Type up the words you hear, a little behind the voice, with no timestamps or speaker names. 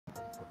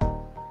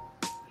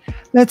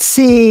Let's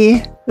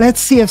see. Let's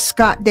see if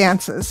Scott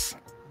dances.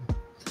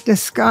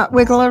 Does Scott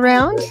wiggle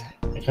around?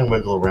 I can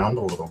wiggle around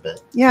a little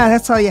bit. Yeah,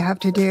 that's all you have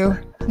to do.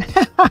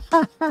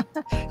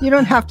 You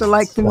don't have to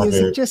like the Love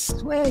music, it. just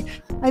sway.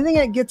 I think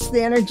it gets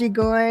the energy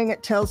going.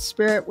 It tells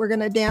spirit we're going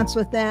to dance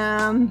with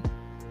them.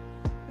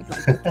 I'd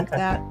like to think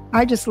that.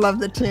 I just love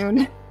the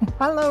tune.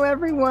 Hello,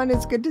 everyone.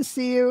 It's good to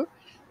see you.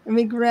 Let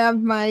me grab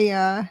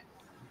my...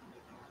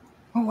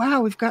 Oh,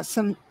 wow. We've got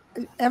some...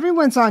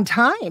 Everyone's on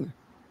time.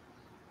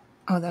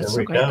 Oh, that's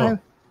so great.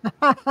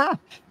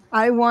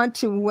 I want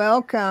to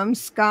welcome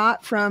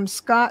Scott from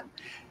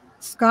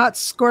Scott's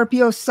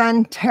Scorpio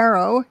Sun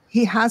Tarot.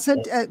 He has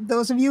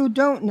those of you who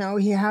don't know,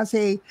 he has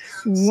a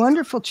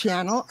wonderful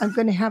channel. I'm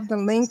going to have the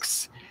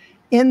links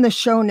in the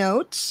show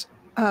notes.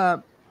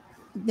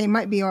 They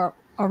might be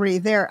already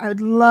there. I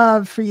would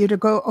love for you to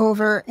go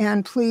over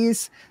and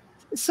please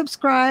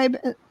subscribe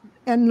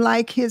and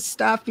like his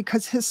stuff,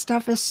 because his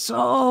stuff is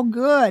so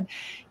good.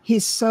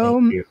 He's so...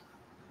 Thank you.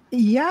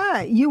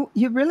 Yeah, you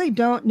really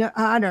don't know.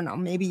 I don't know.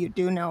 Maybe you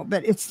do know,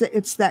 but it's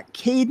that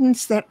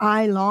cadence that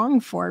I long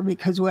for,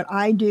 because what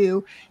I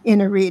do in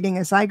a reading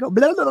is I go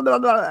blah, blah, blah,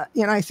 blah.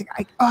 You know, I think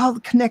all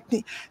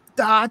connecting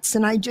dots,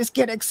 and I just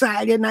get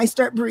excited and I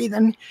start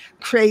breathing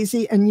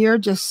crazy, and you're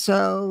just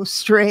so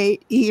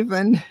straight,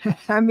 even.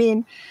 I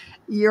mean,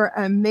 you're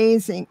an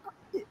amazing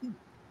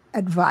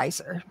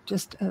advisor,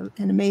 just an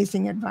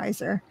amazing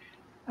advisor.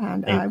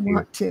 And I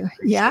want to,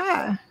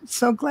 yeah,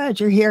 so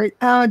glad you're here.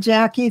 Oh,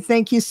 Jackie,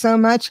 thank you so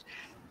much.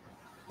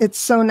 It's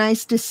so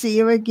nice to see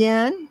you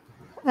again.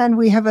 And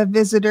we have a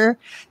visitor,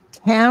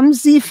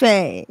 Tamsy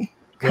Faye,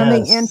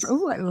 coming in.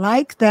 Oh, I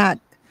like that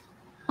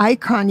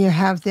icon you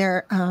have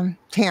there,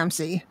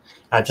 Tamsy.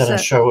 I've done a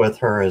show with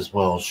her as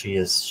well.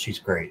 She's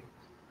great.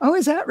 Oh,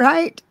 is that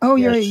right? Oh,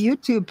 yes. You're a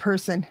YouTube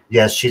person.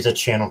 Yes, she's a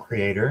channel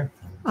creator.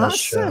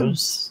 Awesome.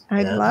 Shows.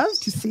 I'd love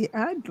to see.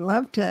 I'd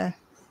love to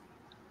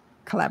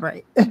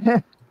collaborate.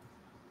 It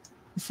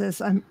says,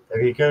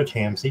 there you go,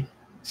 Tamsy.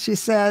 She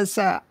says,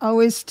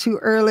 always too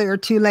early or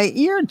too late.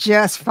 You're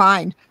just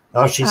fine.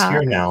 Oh, she's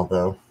here now,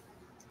 though.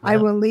 Yeah. I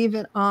will leave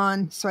it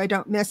on so I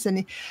don't miss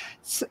any.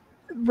 So,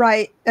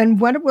 right.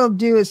 And what we'll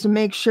do is to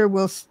make sure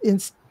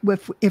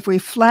if we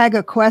flag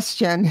a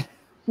question,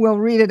 we'll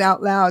read it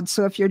out loud.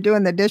 So if you're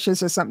doing the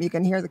dishes or something, you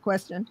can hear the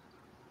question.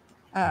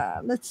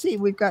 Let's see.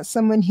 We've got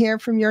someone here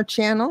from your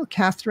channel,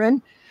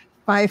 Catherine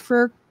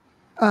Pfeiffer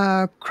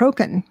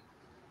Croken.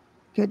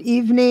 Good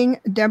evening,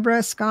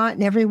 Deborah, Scott,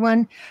 and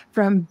everyone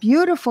from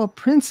beautiful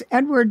Prince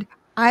Edward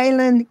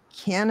Island,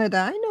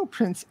 Canada. I know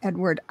Prince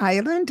Edward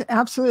Island.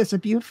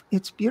 Absolutely.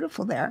 It's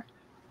beautiful there.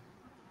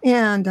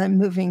 And I'm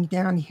moving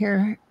down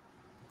here.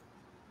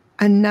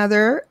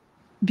 Another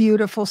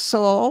beautiful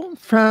soul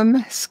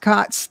from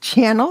Scott's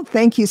channel.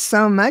 Thank you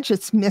so much.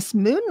 It's Miss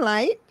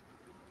Moonlight.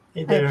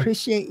 Hey there. I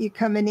appreciate you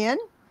coming in.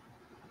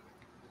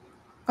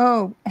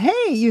 Oh,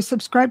 hey, you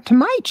subscribed to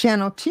my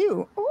channel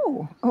too.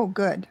 Oh,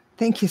 good.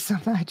 Thank you so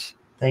much.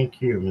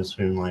 Thank you, Miss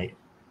Moonlight.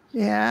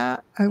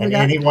 Yeah. And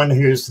anyone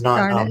who's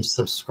not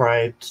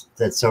subscribed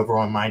that's over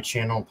on my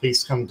channel,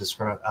 please come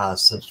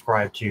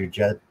subscribe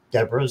to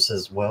Debra's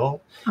as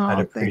well. I'd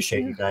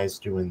appreciate you guys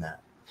doing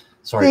that.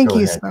 Sorry. Thank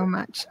you so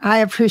much. I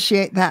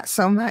appreciate that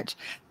so much.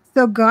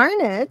 So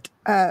Garnet,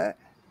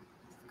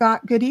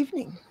 Scott, good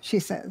evening, she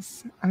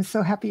says. I'm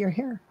so happy you're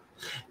here.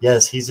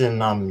 Yes, he's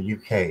in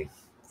UK.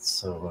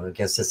 So I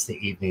guess it's the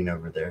evening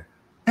over there.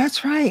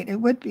 That's right. It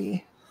would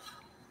be.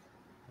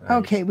 Right.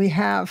 Okay, we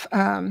have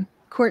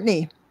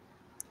Courtney.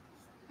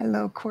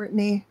 Hello,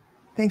 Courtney.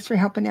 Thanks for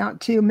helping out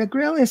too.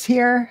 McGrill is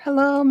here.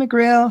 Hello,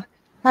 McGrill.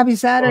 Happy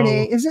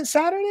Saturday. Hello. Is it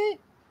Saturday?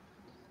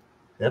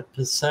 Yep,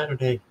 it's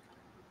Saturday.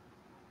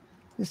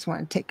 Just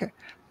want to take a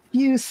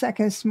few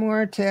seconds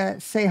more to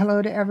say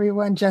hello to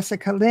everyone.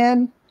 Jessica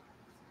Lynn.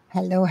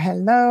 Hello,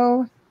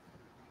 hello.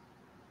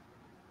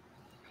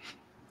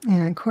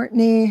 And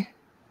Courtney.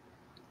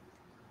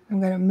 I'm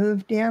going to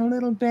move down a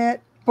little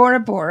bit. Bora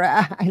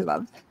Bora. I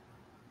love that.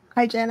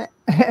 Hi, Janet.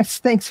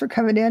 Thanks for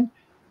coming in.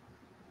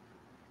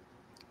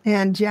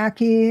 And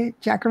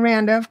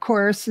Jacaranda, of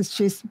course,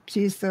 she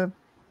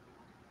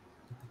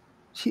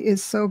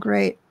is so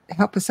great.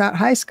 Help us out.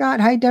 Hi, Scott.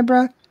 Hi,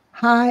 Deborah.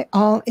 Hi,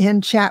 all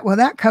in chat. Well,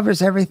 that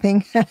covers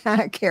everything.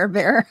 Care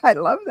Bear. I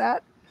love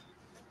that.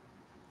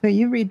 So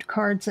you read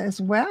cards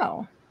as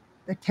well.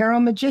 The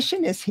Tarot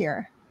Magician is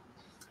here.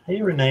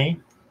 Hey, Renee.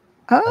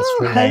 Oh,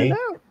 Renee.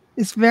 Hello.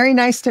 It's very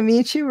nice to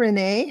meet you,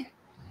 Renee.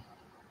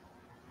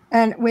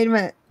 And wait a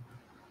minute.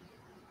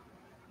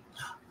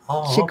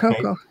 Oh,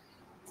 Chikoko. Okay.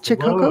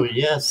 Chikoko? Whoa,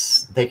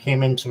 yes. They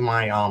came into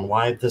my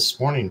live this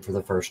morning for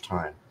the first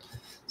time.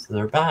 So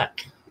they're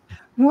back.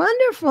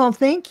 Wonderful.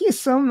 Thank you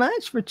so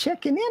much for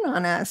checking in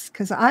on us,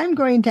 because I'm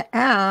going to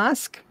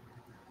ask.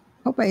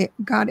 Hope I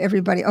got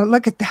everybody. Oh,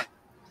 look at that.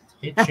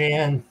 Hey,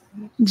 Jan.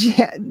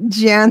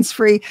 Jan's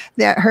free.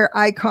 That her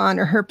icon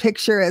or her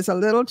picture is a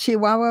little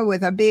chihuahua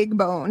with a big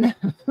bone.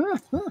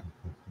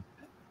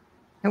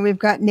 And we've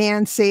got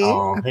Nancy, hey,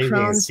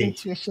 Crohn's Nancy.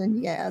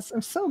 Intuition. Yes,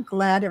 I'm so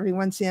glad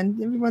everyone's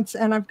in.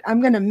 And I'm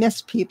going to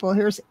miss people.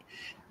 Here's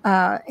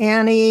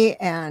Annie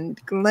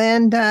and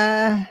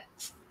Glenda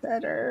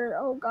that are,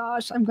 oh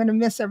gosh, I'm going to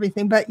miss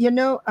everything. But you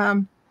know,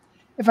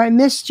 if I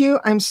missed you,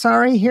 I'm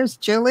sorry. Here's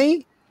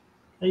Julie.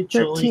 Hey,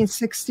 Julie.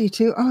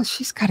 1362. Oh,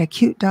 she's got a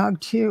cute dog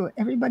too.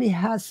 Everybody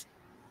has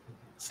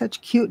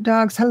such cute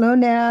dogs. Hello,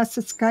 Ness.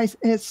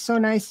 It's so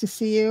nice to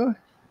see you.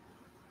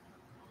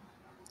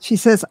 She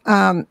says,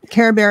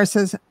 Care Bear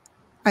says,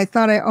 I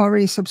thought I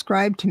already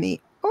subscribed to me.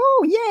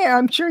 Oh, yeah,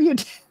 I'm sure you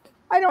did.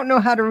 I don't know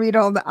how to read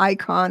all the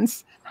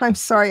icons. I'm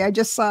sorry. I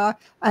just saw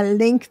a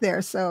link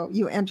there. So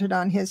you entered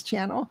on his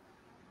channel.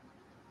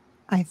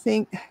 I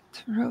think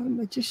Tarot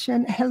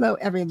Magician. Hello,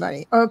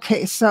 everybody.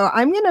 Okay, so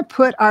I'm going to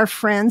put our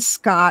friend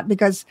Scott,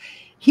 because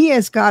he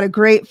has got a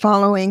great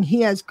following.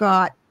 He has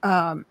got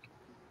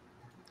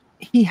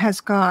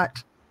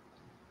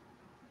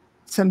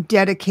some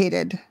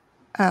dedicated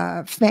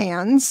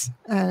fans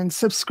and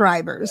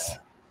subscribers,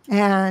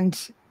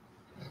 and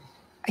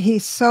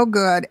he's so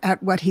good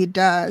at what he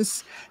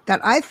does that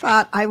I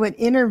thought I would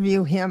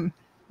interview him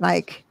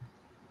like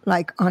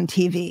on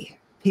TV.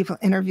 People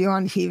interview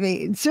on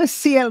TV. Just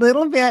see a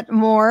little bit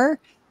more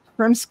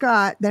from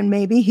Scott than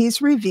maybe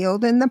he's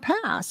revealed in the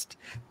past.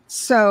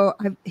 So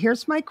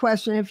here's my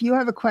question. If you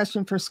have a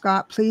question for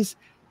Scott, please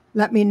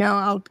let me know.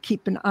 I'll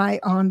keep an eye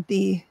on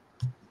the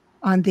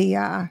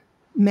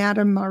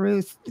Madam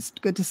Maruth. It's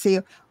good to see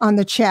you on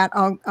the chat.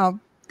 I'll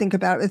think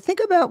about it.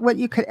 Think about what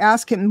you could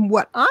ask him.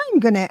 What I'm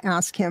going to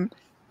ask him: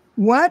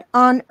 what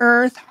on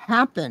earth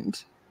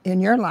happened in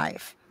your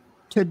life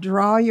to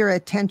draw your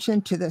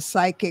attention to the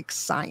psychic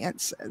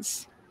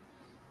sciences?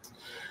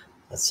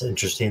 That's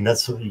interesting.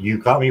 You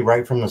got me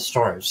right from the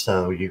start.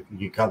 So you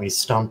got me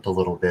stumped a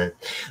little bit,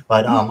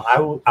 but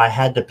I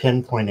had to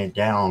pinpoint it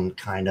down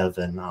kind of,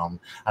 and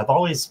I've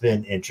always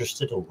been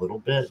interested a little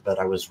bit, but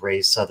I was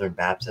raised Southern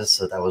Baptist,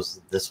 so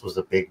this was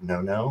a big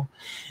no-no.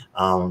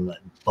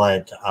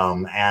 But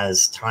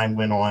as time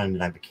went on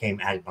and I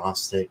became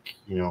agnostic,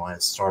 I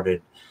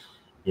started,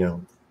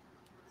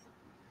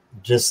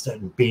 just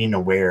being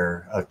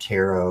aware of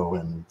tarot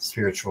and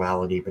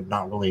spirituality, but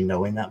not really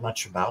knowing that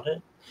much about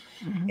it.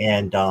 Mm-hmm.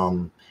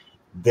 And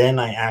then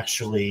I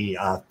actually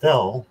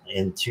fell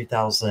in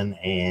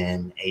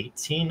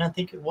 2018, I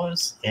think it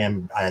was,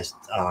 and I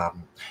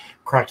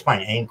cracked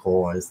my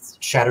ankle. I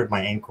shattered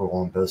my ankle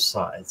on both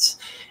sides,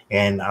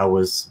 and I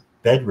was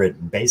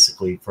bedridden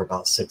basically for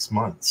about 6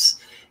 months.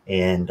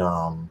 And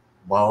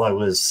while I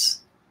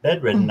was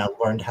bedridden, I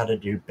learned how to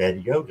do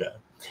bed yoga,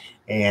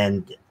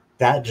 and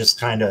that just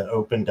kind of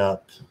opened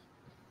up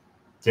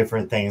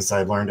different things.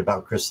 I learned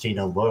about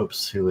Christina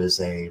Lopes, who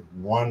is a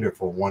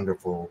wonderful,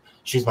 wonderful,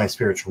 she's my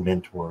spiritual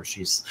mentor.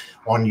 She's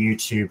on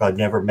YouTube. I've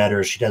never met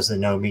her. She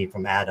doesn't know me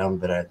from Adam,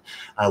 but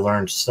I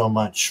learned so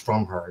much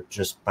from her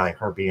just by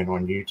her being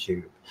on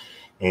YouTube.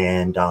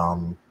 And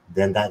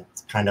then that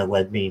kind of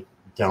led me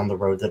down the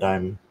road that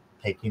I'm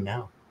taking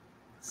now.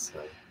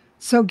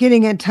 So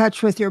getting in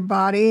touch with your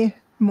body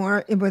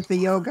more with the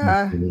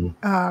yoga,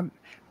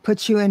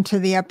 puts you into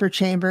the upper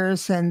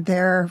chambers, and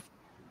there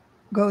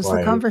goes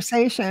the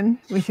conversation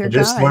with your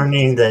just guide.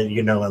 Learning that,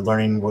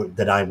 learning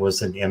that I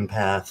was an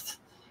empath,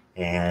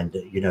 and,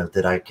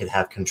 that I could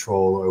have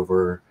control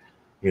over,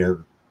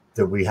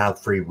 that we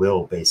have free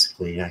will,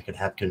 basically. I could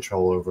have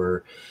control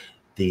over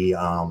the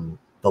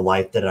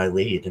life that I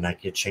lead, and I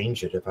could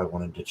change it if I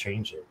wanted to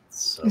change it.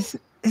 So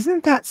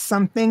isn't that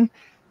something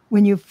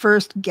when you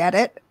first get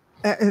it?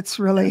 It's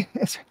really,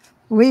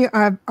 we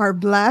are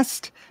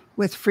blessed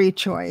with free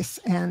choice,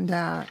 and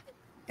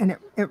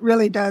it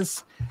really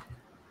does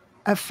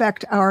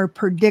affect our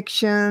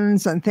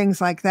predictions and things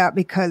like that.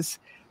 Because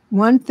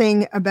one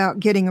thing about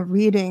getting a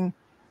reading,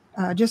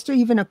 just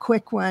even a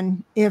quick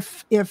one,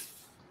 if it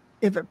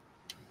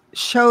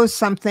shows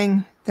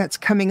something that's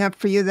coming up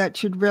for you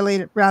that you'd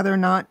really rather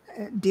not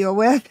deal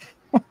with,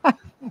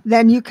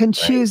 then you can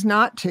choose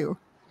not to.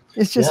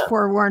 It's just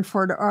forewarned,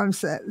 forearmed.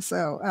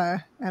 So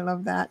I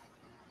love that.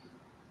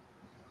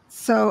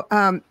 So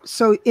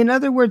in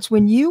other words,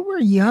 when you were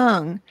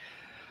young,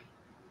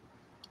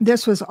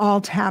 this was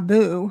all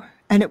taboo,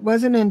 and it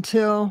wasn't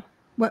until,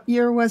 what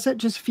year was it?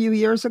 Just a few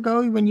years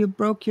ago when you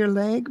broke your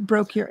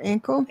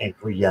ankle?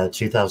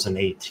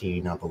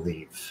 2018, I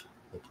believe.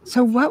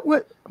 So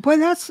boy,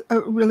 that's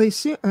really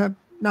soon,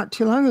 not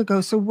too long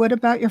ago. So what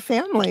about your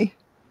family?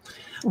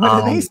 What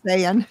are they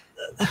saying?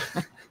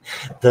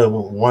 The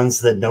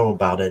ones that know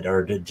about it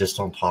or just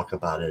don't talk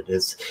about it.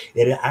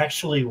 It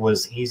actually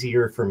was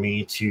easier for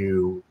me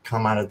to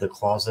come out of the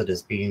closet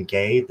as being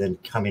gay than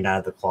coming out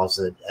of the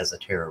closet as a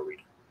tarot reader.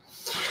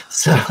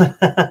 So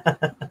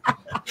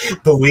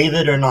believe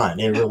it or not,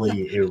 it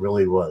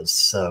really was.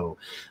 So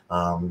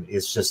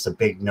it's just a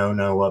big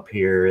no-no up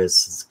here.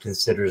 It's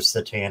considered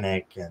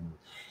satanic, and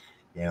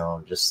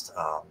just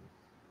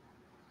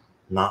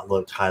not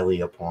looked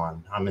highly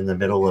upon. I'm in the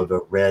middle of a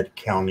red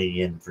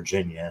county in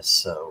Virginia,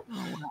 so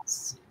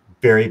it's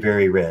very,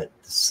 very red.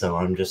 So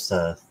I'm just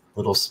a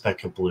little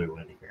speck of blue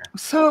in here.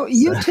 So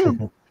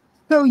YouTube,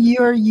 so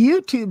your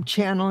YouTube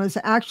channel is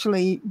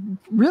actually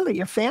really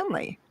your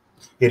family.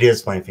 It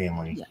is my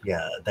family. Yeah.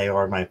 Yeah, they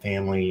are my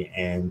family,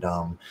 and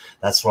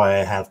that's why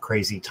I have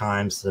crazy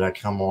times that I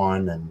come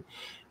on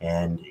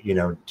and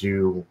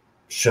do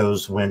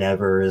shows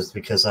whenever, is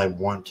because I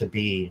want to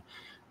be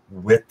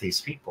with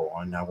these people,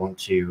 and I want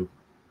to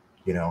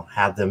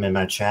have them in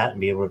my chat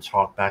and be able to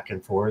talk back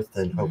and forth,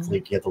 and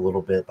hopefully give a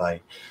little bit by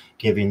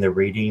giving the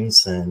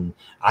readings. And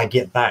I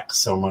get back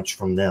so much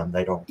from them.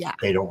 Yeah.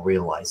 They don't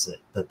realize it,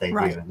 but they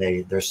Right.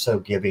 do. They're so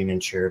giving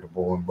and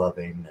charitable and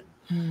loving,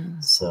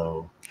 and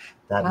so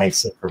that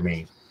makes it for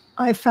me.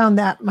 I found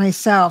that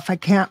myself. I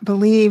can't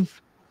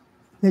believe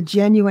the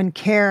genuine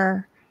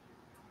care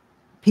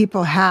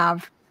people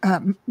have,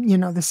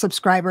 the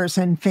subscribers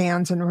and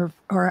fans and or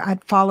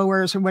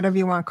followers or whatever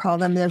you want to call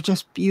them. They're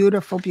just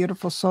beautiful,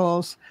 beautiful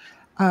souls.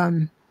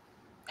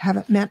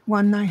 Haven't met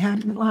one I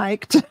hadn't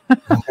liked.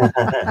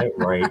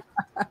 Right.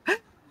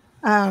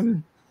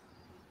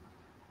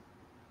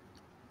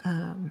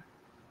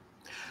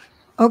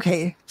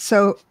 Okay,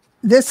 so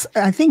this,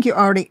 I think you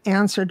already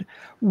answered.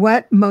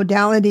 What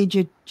modality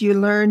did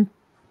you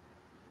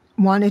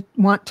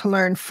want to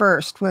learn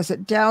first? Was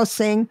it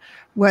dowsing?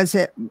 Was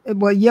it,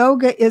 well,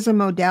 yoga is a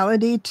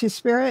modality to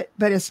spirit,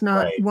 but it's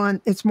not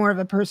one, it's more of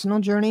a personal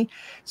journey.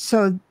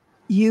 So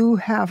you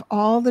have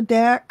all the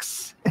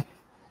decks,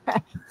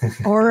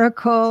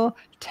 Oracle,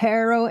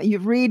 Tarot, you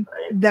read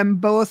them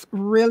both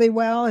really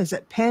well. Is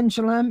it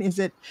pendulum? Is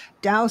it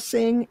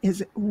dowsing?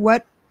 Is it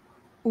what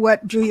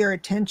drew your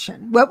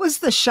attention? What was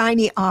the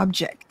shiny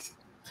object?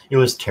 It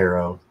was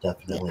tarot,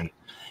 definitely.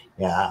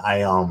 Yeah,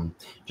 I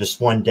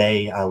just one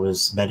day I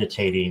was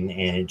meditating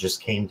and it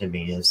just came to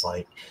me as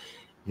like,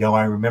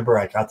 I remember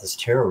I got this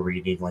tarot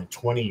reading like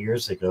 20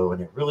 years ago,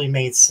 and it really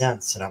made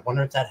sense. And I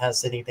wonder if that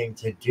has anything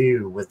to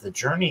do with the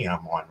journey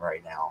I'm on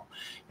right now,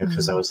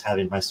 because I was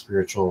having my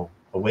spiritual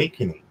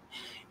awakening.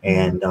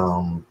 And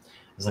I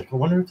was like, I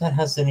wonder if that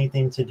has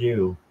anything to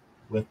do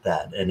with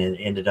that. And it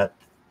ended up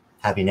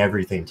having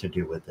everything to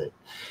do with it.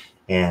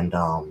 And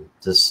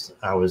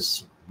I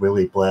was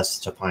really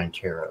blessed to find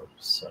tarot.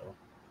 So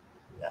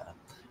yeah.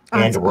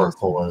 And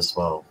Oracle awesome. As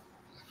well.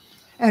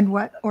 And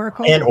what?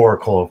 Oracle? And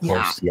Oracle, of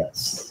course,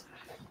 yes.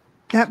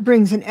 That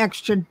brings an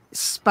extra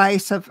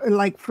spice of,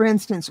 like, for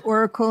instance,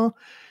 Oracle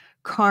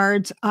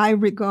cards I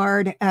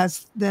regard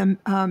as the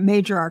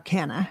major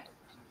arcana.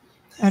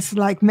 That's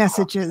like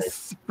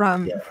messages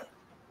from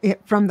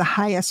the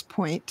highest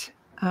point.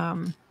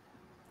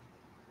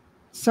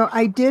 So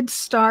I did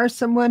star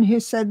someone who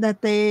said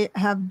that they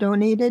have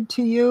donated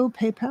to you,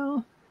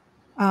 PayPal.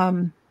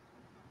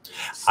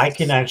 I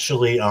can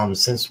actually,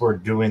 since we're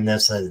doing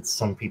this,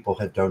 some people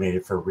have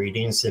donated for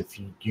readings. If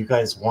you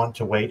guys want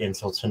to wait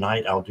until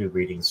tonight, I'll do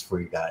readings for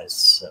you guys.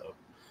 So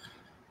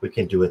we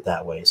can do it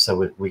that way.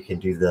 So we can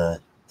do the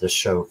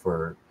show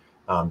for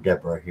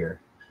Debra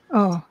here.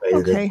 Oh,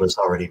 okay. It was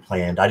already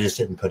planned. I just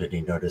didn't put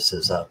any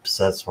notices up.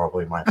 So that's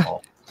probably my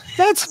fault.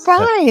 That's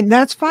fine.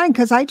 That's fine,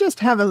 because I just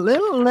have a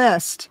little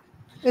list.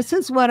 This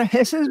is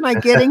my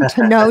getting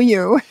to know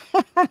you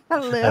list.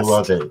 I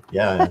love it.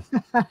 Yeah.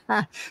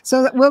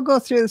 So we'll go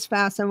through this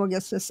fast and we'll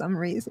get to some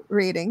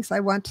readings. I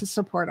want to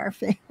support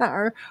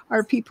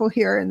our people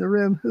here in the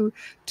room who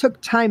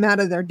took time out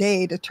of their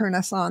day to turn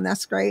us on.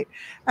 That's great.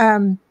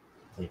 Thank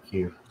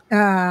you.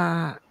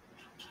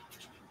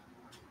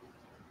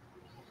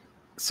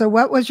 So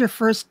what was your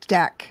first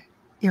deck?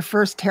 Your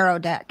first tarot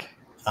deck?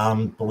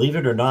 Believe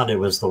it or not, it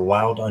was the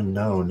Wild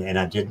Unknown, and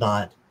I did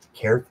not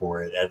care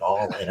for it at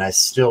all, and I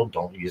still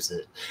don't use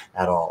it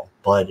at all,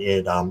 but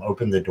it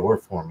opened the door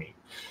for me.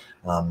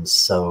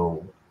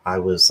 So I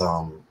was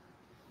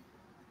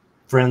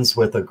friends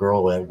with a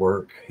girl at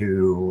work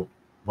who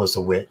was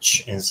a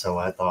witch, and so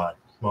I thought,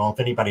 well, if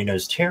anybody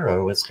knows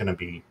tarot, it's going to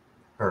be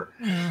her.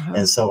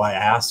 And so I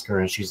asked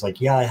her, and she's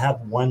like, yeah, I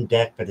have one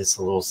deck, but it's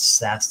a little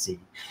sassy.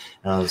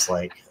 And I was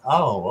like,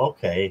 oh,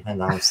 okay.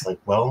 And I was like,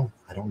 well,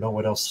 I don't know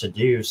what else to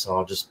do, so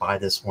I'll just buy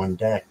this one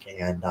deck.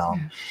 And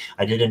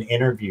I did an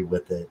interview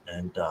with it,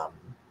 and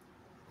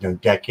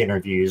deck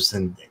interviews,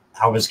 and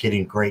I was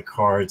getting great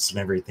cards and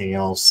everything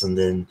else. And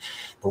then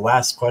the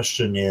last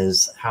question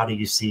is, how do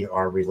you see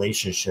our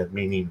relationship,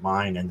 meaning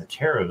mine and the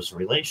tarot's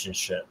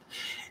relationship?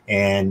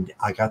 And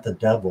I got the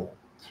Devil.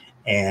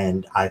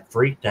 And I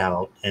freaked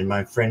out, and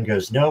my friend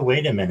goes, no,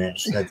 wait a minute.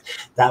 She said,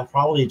 that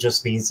probably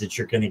just means that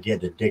you're going to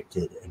get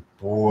addicted. And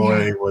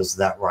boy, was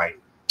that right.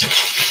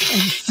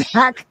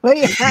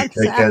 Exactly.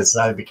 Because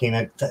I became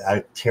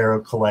a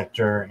tarot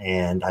collector,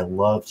 and I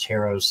love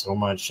tarot so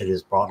much. It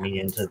has brought me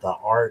into the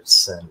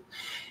arts,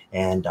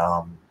 and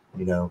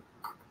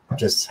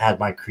just had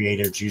my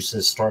creative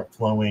juices start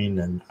flowing,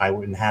 and I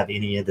wouldn't have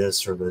any of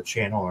this or the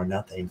channel or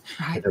nothing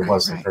if it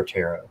wasn't for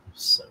tarot.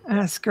 So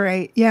that's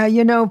great. Yeah,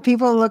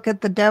 people look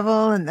at the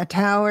Devil and the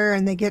Tower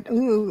and they get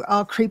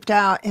all creeped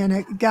out, and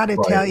I got to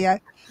tell you,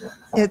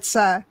 it's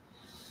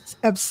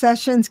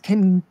obsessions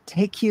can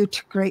take you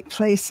to great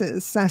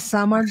places.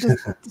 Some are just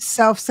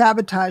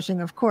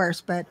self-sabotaging, of course,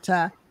 but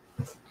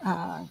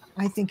I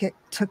think it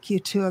took you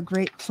to a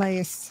great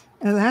place,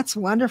 and that's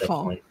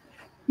wonderful. Definitely.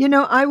 You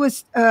know, I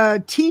was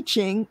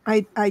teaching.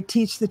 I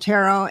teach the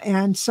tarot,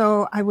 and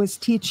so I was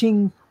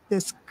teaching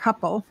this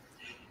couple,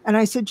 and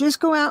I said, just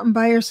go out and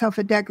buy yourself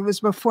a deck. It was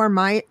before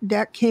my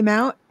deck came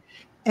out,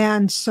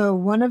 and so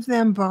one of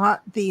them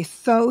bought the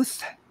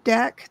Thoth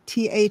deck,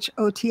 Thoth,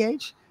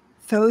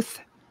 Thoth,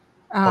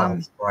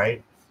 Well,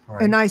 right,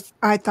 and right.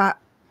 I thought,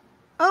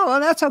 oh, well,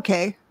 that's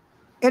okay.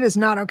 It is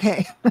not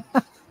okay.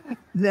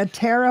 The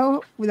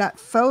tarot that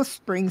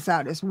Thoth brings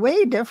out is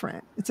way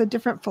different. It's a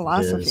different It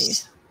philosophy.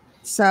 is.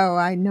 So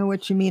I know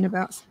what you mean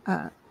about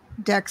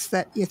decks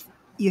that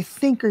you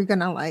think are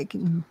gonna like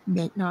and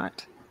may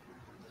not.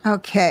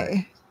 Okay.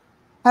 Right.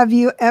 Have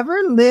you ever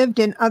lived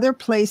in other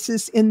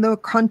places in the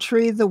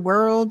country, the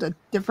world, a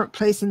different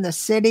place in the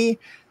city?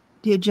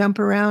 Do you jump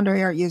around, or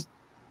are you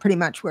pretty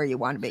much where you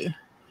want to be?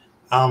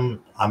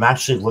 I'm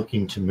actually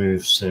looking to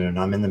move soon.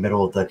 I'm in the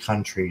middle of the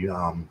country,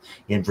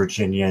 in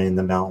Virginia in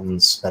the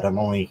mountains, but I'm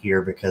only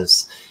here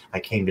because I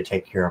came to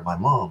take care of my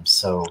mom.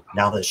 So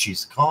now that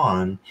she's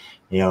gone,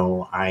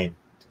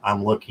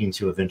 I'm looking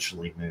to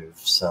eventually move.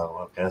 So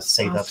I've got to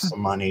save up Awesome.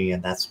 some money,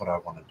 and that's what I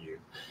want to do.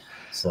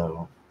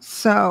 So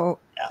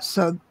yeah.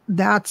 So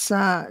that's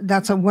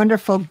a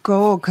wonderful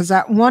goal, because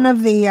that one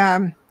of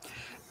the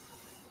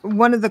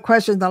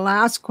questions, the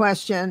last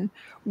question,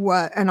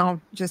 what, and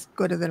I'll just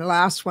go to the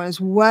last one,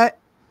 is what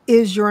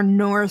is your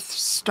North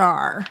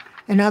Star?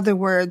 In other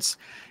words,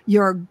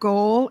 your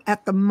goal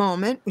at the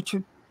moment, which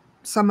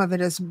some of it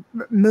is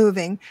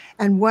moving,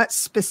 and what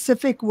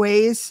specific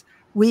ways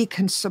we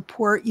can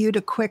support you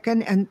to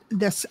quicken and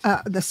this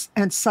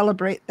and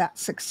celebrate that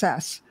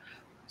success.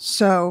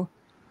 So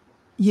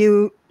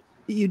you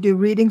do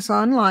readings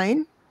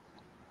online,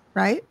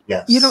 right?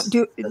 You don't Yes,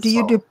 do that's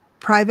you do all.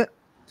 private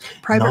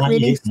Not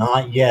readings? yet,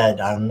 not yet.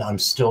 I'm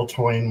still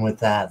toying with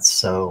that.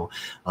 So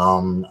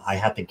I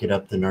have to get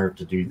up the nerve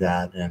to do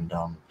that, and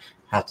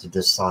have to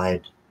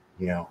decide,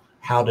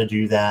 how to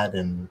do that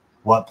and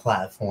what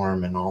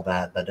platform and all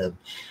that. But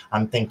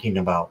I'm thinking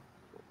about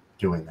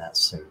doing that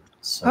soon.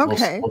 So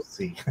Okay. we'll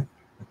see.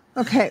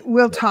 Okay,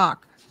 we'll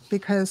talk,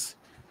 because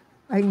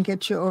I can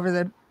get you over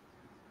the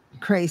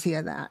crazy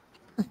of that.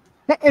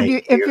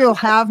 Thank If you. you'll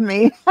have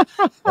me.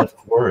 Of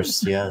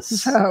course, yes.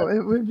 So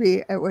it would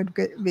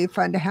be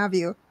fun to have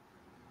you,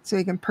 so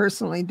you can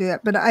personally do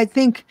it. But I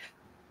think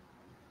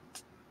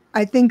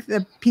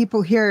the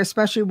people here,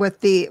 especially with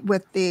the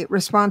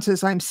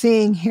responses I'm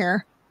seeing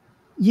here,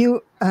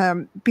 you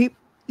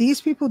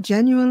these people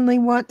genuinely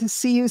want to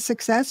see you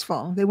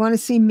successful. They want to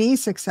see me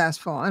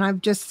successful, and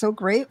I'm just so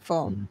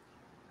grateful.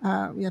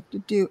 We have to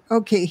do,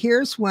 okay,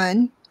 here's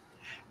one.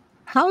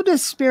 How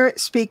does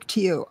spirit speak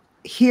to you?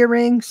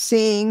 Hearing,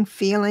 seeing,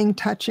 feeling,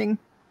 touching?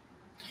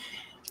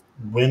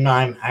 When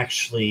I'm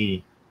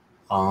actually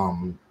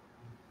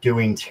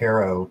doing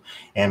tarot,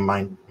 and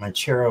my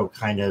tarot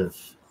kind of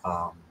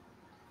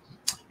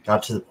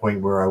got to the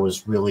point where I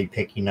was really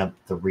picking up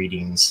the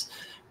readings,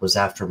 was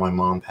after my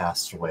mom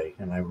passed away.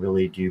 And I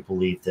really do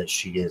believe that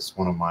she is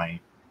one of my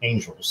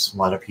angels. A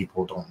lot of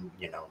people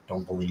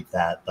don't believe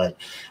that, but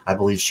I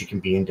believe she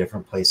can be in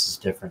different places,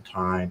 different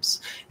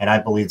times. And I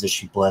believe that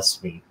she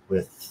blessed me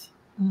with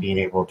being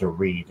able to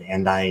read.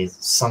 And I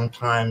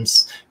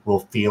sometimes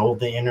will feel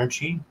the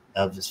energy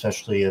of,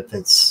 especially if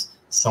it's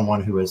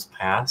someone who has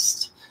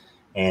passed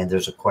and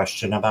there's a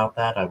question about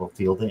that, I will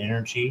feel the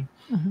energy.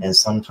 And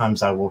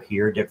sometimes I will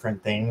hear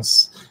different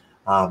things,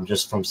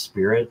 just from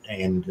spirit.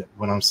 And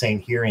when I'm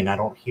saying hearing, I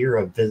don't hear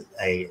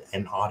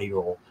an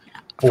audio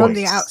voice from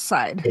the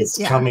outside. It's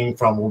Yeah. coming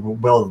from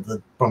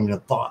from your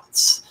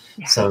thoughts.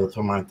 Yeah. So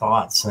from my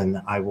thoughts,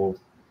 and I will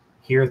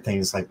hear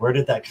things like, where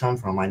did that come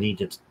from? I need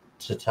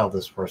to tell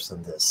this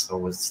person this, or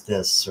was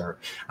this, or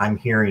I'm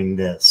hearing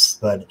this.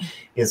 But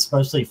it's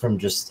mostly from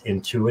just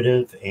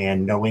intuitive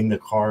and knowing the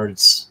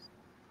cards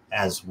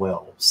as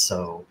well.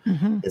 So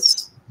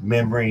it's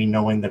memory,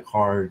 knowing the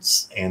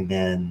cards, and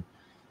then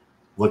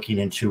looking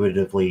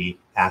intuitively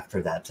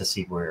after that to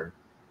see where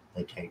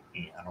they take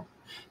me. I don't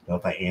know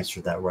if I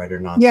answered that right or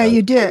not. Yeah, though.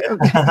 you did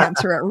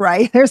answer it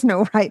right. There's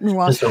no right and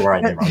wrong. Just a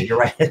right and wrong. You're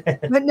right.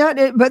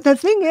 But the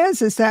thing is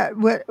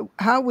that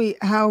how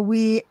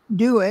we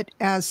do it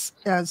as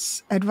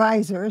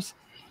advisors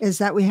is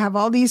that we have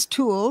all these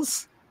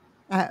tools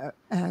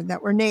that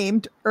were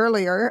named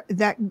earlier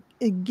that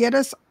get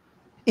us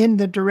in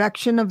the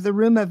direction of the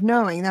room of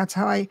knowing. That's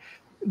how I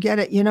get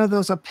it. You know,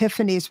 those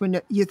epiphanies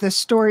when the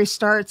story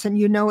starts and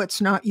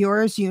it's not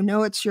yours.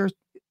 It's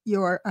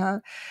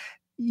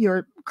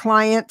your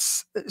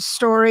client's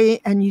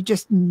story, and you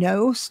just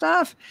know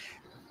stuff.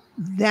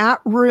 That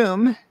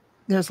room,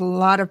 there's a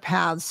lot of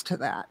paths to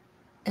that.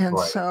 And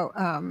right.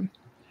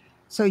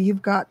 So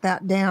you've got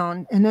that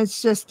down, and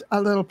it's just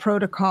a little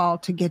protocol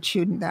to get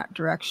you in that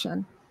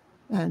direction.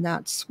 And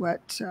that's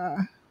what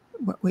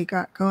we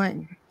got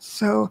going.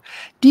 So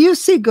do you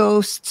see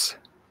ghosts?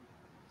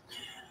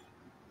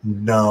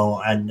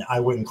 No, and I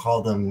wouldn't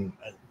call them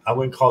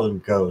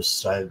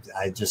ghosts.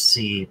 I just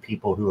see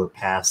people who have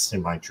passed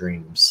in my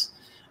dreams,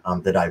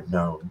 that I've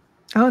known.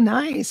 Oh,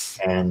 nice.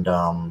 And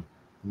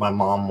my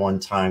mom, one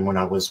time when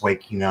I was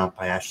waking up,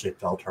 I actually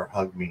felt her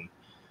hug me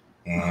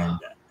And,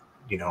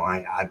 you know,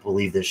 I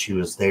believe that she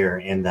was there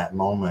in that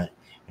moment,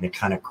 and it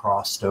kind of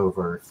crossed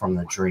over from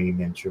the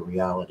dream into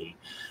reality.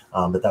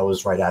 But that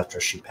was right after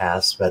she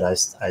passed. But I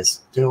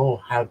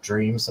still have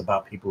dreams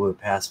about people who have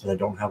passed, but I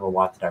don't have a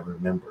lot that I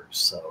remember.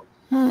 So,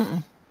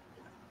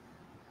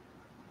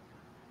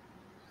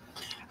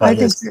 but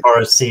as far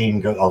as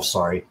seeing,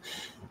 sorry.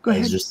 Go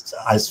ahead. Just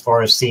as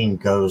far as seeing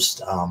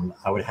ghosts,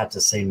 I would have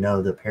to say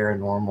no. The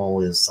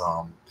paranormal is,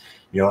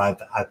 you know,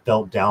 I've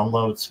felt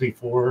downloads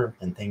before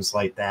and things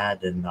like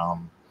that, and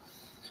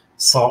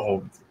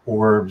saw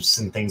orbs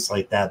and things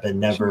like that, but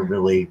never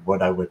really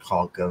what I would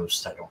call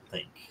ghosts, I don't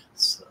think.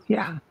 So.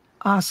 Yeah,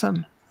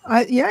 awesome.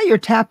 Yeah, you're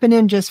tapping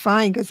in just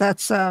fine, because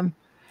that's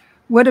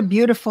what a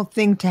beautiful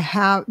thing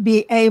to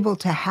be able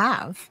to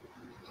have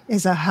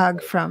is a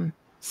hug from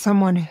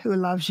someone who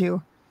loves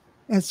you.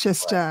 It's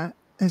just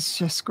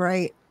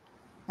great.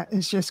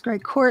 It's just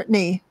great.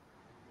 Courtney,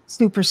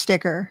 super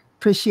sticker.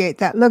 Appreciate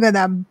that. Look at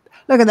that.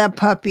 Look at that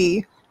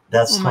puppy.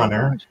 That's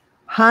Hunter.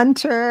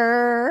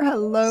 Hunter.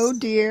 Hello,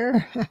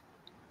 dear.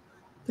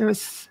 There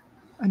was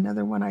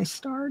another one I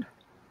starred.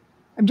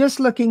 I'm just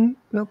looking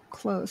real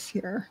close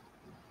here.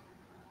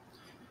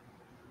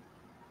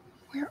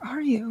 Where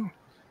are you?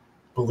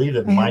 I believe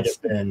it might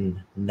have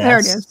been Ness. There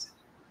it is.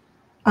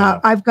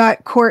 I've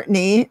got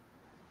Courtney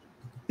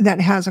that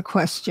has a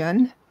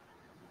question.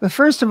 But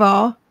first of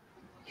all,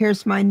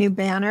 here's my new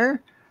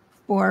banner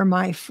for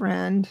my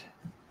friend.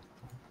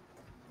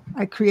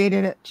 I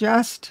created it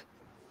just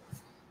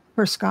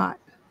for Scott.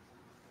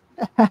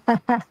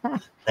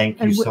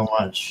 Thank you so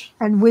much.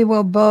 And we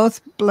will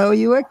both blow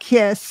you a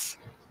kiss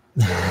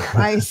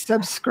by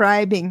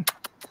subscribing.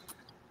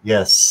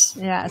 Yes.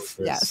 Yes,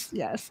 yes,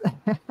 yes.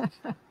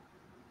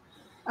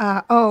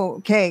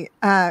 Okay.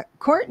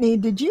 Courtney,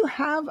 did you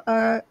have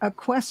a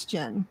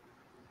question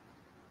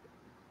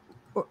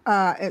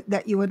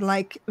that you would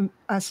like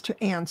us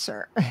to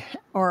answer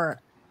or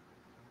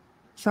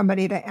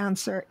somebody to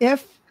answer?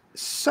 If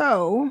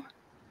so,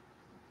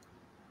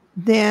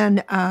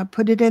 then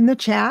put it in the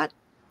chat.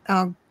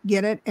 I'll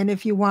get it. And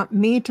if you want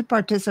me to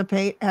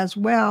participate as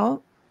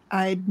well,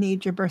 I'd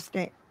need your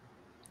birthday.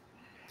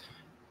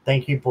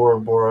 Thank you, Bora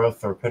Bora,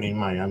 for putting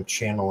my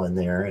channel in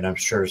there. And I'm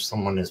sure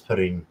someone is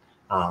putting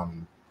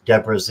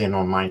Debra's in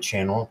on my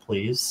channel,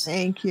 please.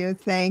 Thank you.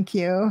 Thank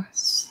you.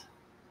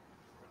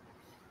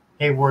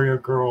 Hey, Warrior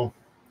Girl.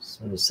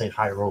 Just want to say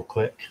hi real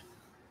quick.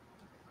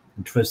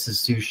 And Twisted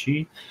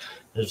Sushi.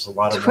 There's a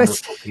lot of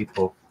wonderful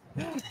people.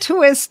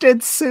 Twisted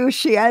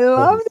Sushi. I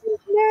love this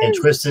name. And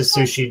Twisted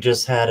Sushi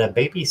just had a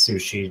baby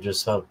sushi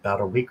just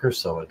about a week or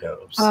so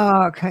ago. So.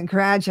 Oh,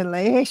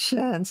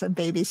 congratulations, a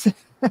baby sushi.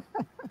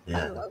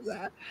 Yeah. I love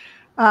that.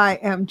 I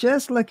am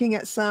just looking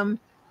at some.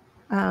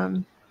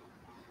 Okay,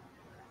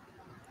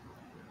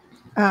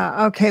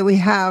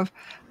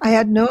 I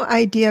had no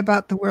idea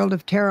about the world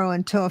of tarot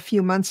until a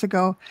few months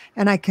ago,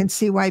 and I can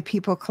see why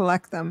people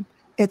collect them.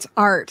 It's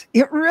art.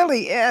 It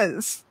really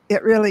is.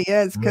 It really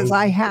is, because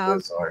I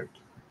have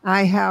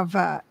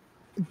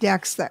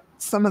decks that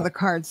some of the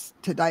cards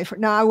to die for.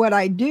 Now, what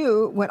I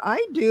do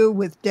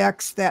with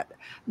decks that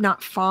I'm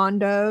not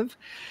fond of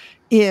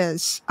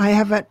is I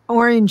have an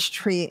orange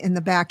tree in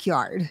the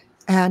backyard,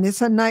 and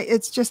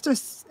it's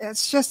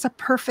just a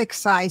perfect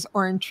size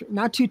orange tree,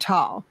 not too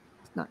tall,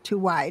 not too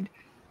wide.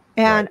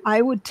 And right.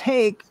 I would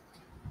take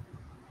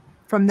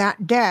from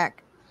that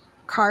deck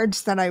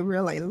cards that I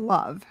really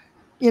love,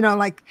 you know,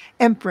 like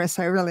Empress.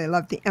 I really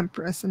love the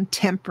Empress and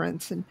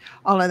Temperance and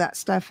all of that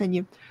stuff. And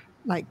you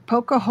like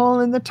poke a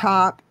hole in the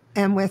top,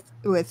 and with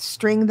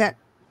string that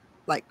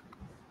like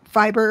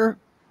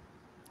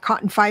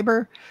cotton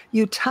fiber,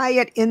 you tie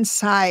it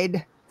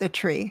inside the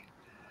tree.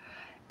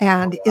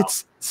 And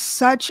it's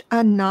such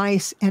a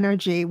nice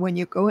energy when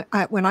you go,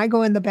 when I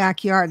go in the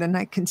backyard and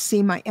I can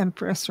see my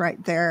Empress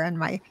right there,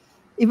 and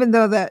even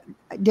though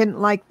I didn't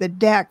like the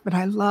deck, but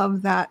I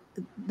love that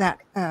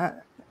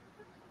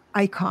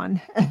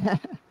icon.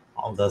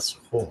 Oh, that's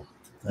cool.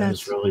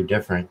 That's really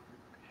different.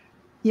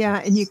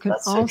 Yeah. And you can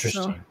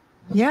also,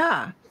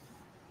 yeah.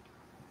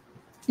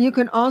 You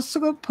can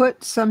also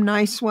put some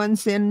nice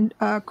ones in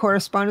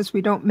correspondence.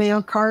 We don't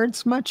mail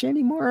cards much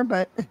anymore,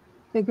 but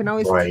you can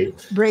always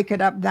break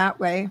it up that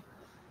way.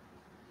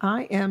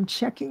 I am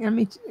checking. Let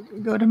me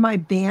go to my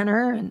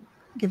banner and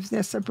give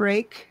this a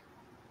break.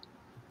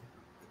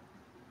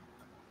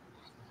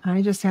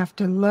 I just have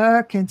to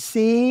look and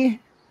see.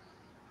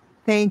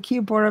 Thank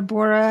you, Bora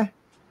Bora.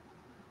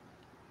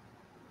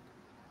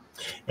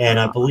 And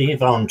I believe,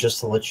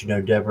 just to let you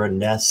know, Deborah,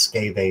 Ness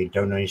gave a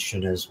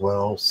donation as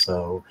well.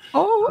 So,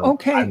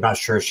 okay. I'm not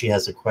sure if she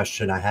has a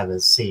question I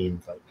haven't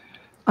seen, but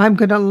I'm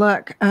going to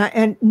look.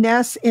 And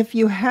Ness, if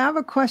you have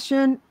a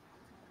question,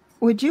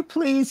 would you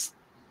please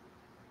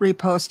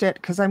repost it?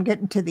 Because I'm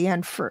getting to the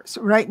end first.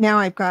 Right now,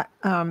 I've got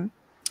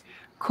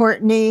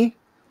Courtney.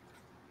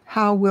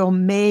 How will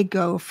May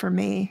go for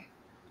me?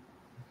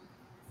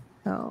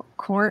 So,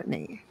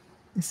 Courtney,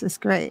 this is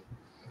great.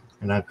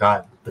 And I've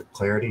got the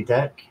Clarity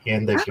deck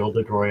and the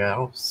Gilded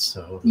Royale.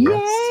 So,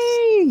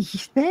 yay!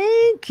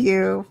 Thank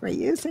you for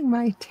using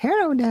my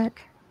tarot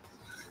deck.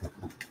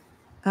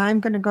 I'm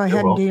going to go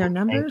ahead and do your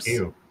numbers. Thank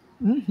you.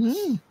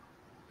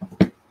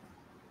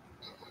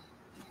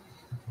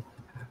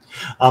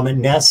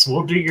 And Ness,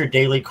 we'll do your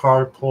daily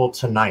card pull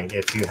tonight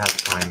if you have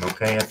time,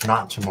 okay? If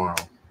not, tomorrow.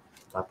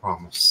 I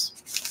promise.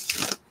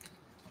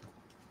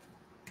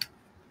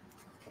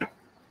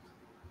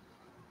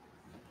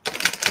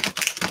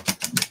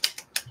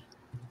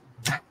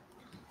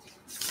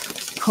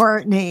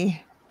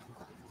 Courtney,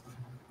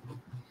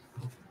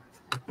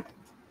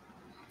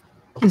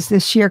 is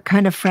this year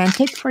kind of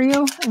frantic for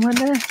you, I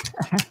wonder?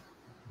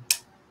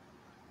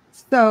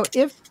 So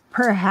if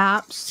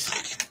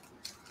perhaps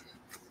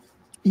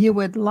you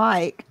would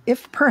like,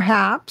 if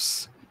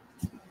perhaps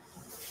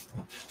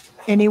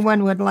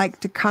anyone would like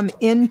to come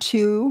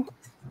into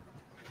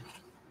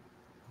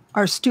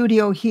our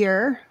studio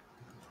here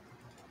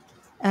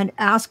and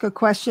ask a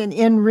question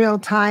in real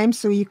time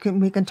so we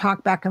can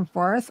talk back and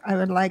forth, I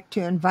would like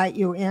to invite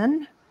you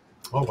in.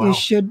 Oh, wow.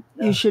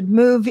 You should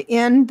move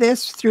in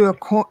this through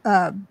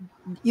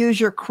use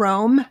your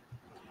Chrome,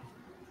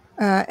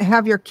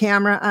 have your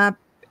camera up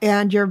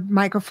and your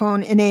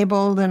microphone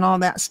enabled and all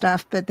that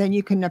stuff, but then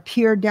you can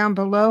appear down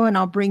below and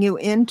I'll bring you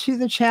into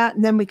the chat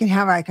and then we can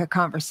have like a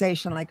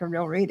conversation, like a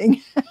real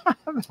reading.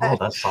 Oh,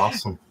 that's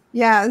awesome.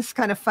 Yeah, it's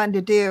kind of fun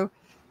to do.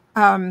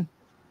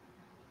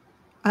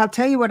 I'll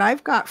tell you what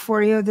I've got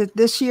for you, that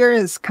this year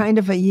is kind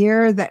of a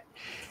year that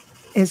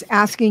is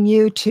asking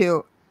you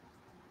to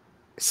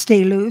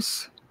stay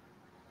loose.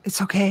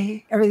 It's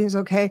okay. Everything's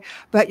okay.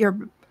 But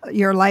your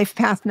life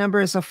path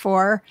number is a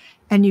 4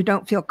 and you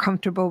don't feel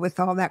comfortable with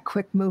all that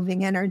quick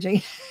moving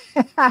energy.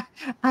 I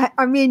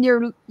mean,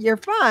 you're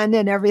fun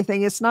and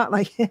everything. It's not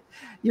like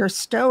you're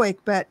stoic,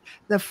 but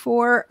the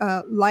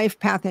 4 life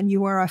path, and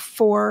you are a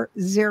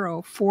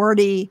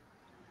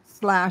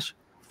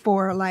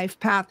 40/4 life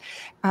path.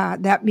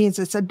 That means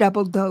it's a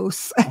double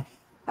dose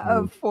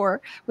of 4,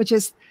 which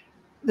is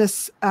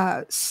this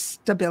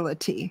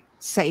stability,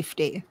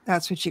 safety.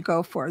 That's what you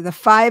go for. The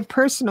 5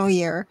 personal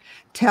year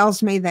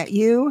tells me that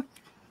you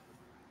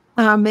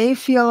may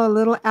feel a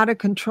little out of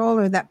control,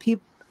 or that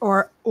people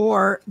or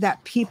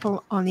that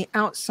people on the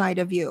outside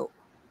of you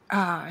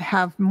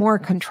have more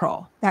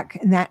control.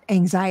 That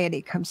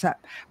anxiety comes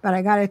up. But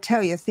I got to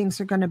tell you,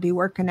 things are going to be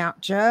working out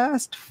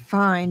just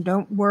fine.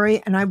 Don't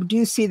worry. And I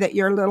do see that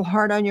you're a little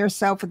hard on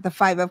yourself with the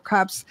 5 of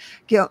Cups,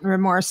 guilt and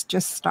remorse.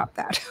 Just stop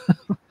that.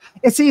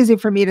 It's easy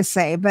for me to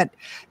say, but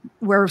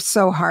we're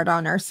so hard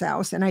on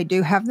ourselves. And I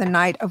do have the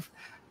Knight of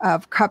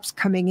Cups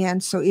coming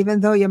in. So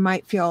even though you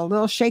might feel a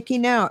little shaky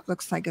now, it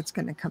looks like it's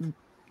going to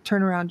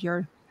turn around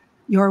your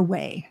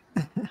way.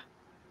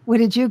 What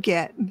did you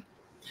get?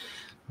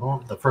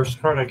 Well, the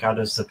first card I got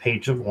is the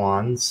Page of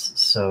Wands.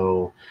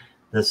 So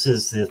this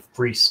is the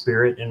free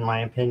spirit, in my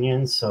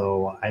opinion.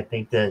 So I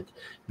think that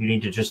you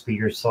need to just be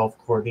yourself,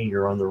 Courtney.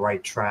 You're on the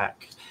right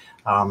track.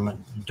 You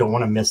don't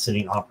want to miss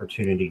any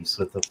opportunities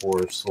with the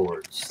 4 of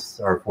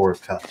Swords, or 4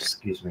 of Cups,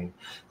 excuse me.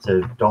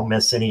 So don't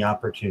miss any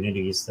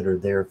opportunities that are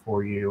there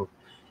for you.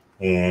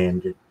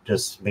 And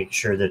just make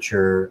sure that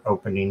you're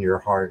opening your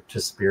heart to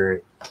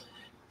spirit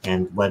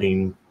and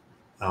letting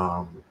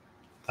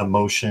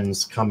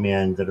emotions come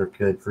in that are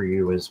good for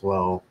you as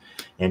well,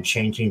 and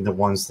changing the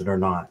ones that are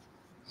not.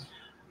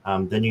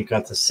 Then you've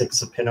got the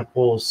 6 of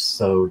Pentacles.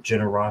 So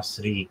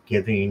generosity,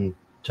 giving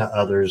to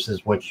others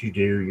is what you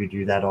do. You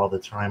do that all the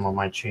time on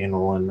my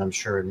channel, and I'm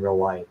sure in real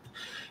life.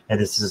 And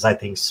this is, I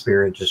think,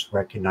 spirit just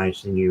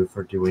recognizing you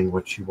for doing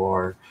what you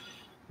are.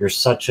 You're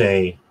such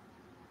a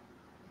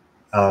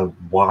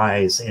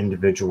wise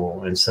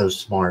individual and so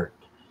smart.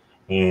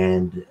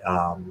 And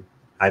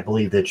I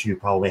believe that you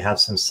probably have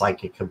some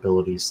psychic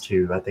abilities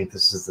too. I think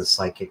this is the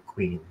psychic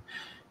queen,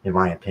 in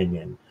my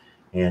opinion.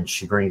 And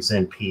she brings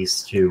in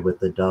peace too with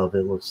the dove,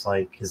 it looks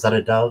like. Is that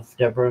a dove,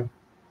 Deborah?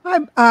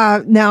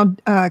 Now,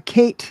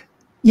 Kate.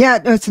 Yeah,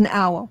 no, it's an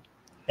owl.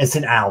 It's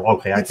an owl.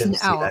 Okay, I didn't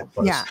see that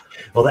close. Yeah.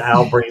 Well, the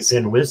owl brings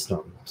in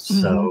wisdom.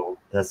 So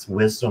that's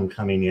wisdom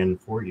coming in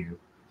for you.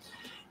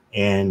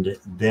 And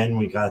then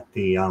we got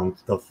the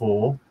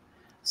Fool.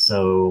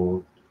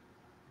 So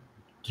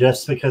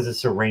just because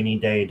it's a rainy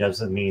day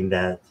doesn't mean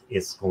that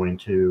it's going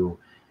to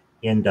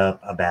end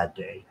up a bad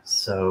day.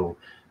 So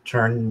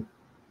turn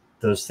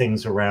those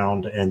things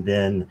around and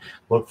then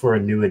look for a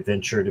new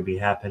adventure to be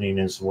happening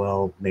as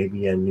well.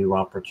 Maybe a new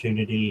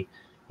opportunity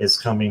is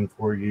coming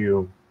for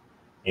you.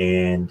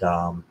 And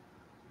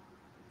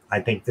I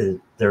think that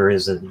there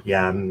is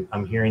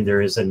I'm hearing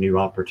there is a new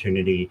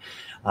opportunity.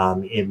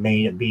 It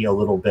may be a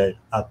little bit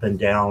up and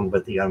down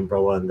with the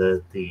umbrella and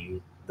the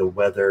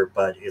weather,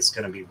 but it's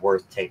going to be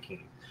worth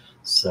taking.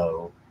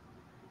 So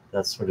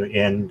that's what,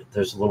 and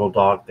there's a little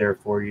dog there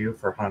for you,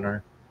 for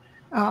Hunter.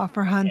 Oh,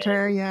 for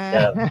Hunter,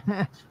 yeah.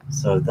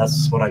 So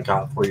that's what I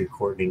got for you,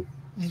 Courtney.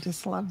 I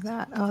just love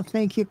that. Oh,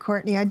 thank you,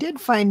 Courtney. I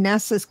did find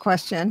Ness's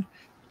question,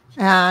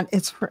 and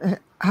it's for,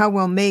 how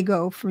will May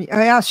go for you? Oh,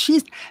 yeah,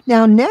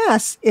 now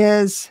Ness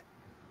is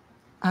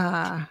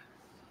a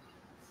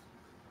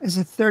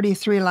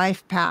 33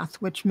 life path,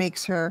 which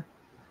makes her,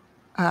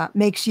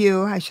 makes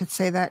you, I should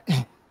say that,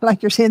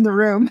 like you're in the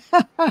room.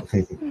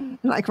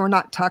 Like we're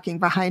not talking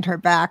behind her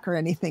back or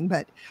anything,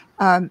 but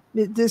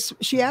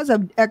she has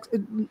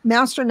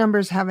master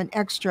numbers have an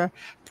extra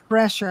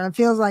pressure. It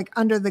feels like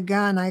under the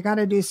gun. I got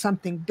to do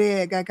something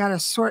big. I got to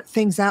sort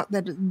things out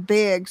that are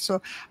big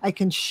so I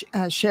can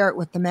share it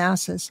with the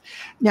masses.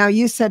 Now,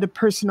 you said a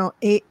personal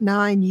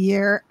 8-9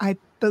 year. I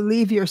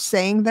believe you're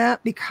saying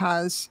that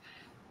because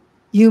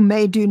you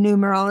may do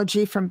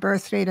numerology from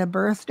birthday to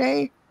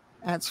birthday.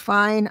 That's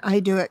fine. I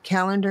do it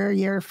calendar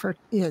year for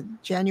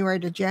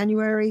January to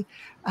January,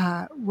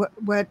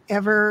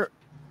 whatever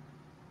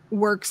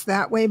works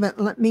that way. But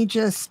let me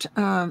just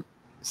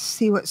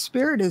see what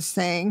Spirit is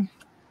saying.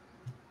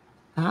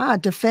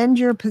 Defend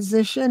your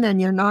position and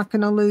you're not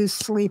going to lose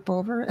sleep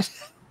over it.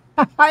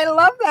 I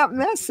love that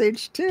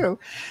message too.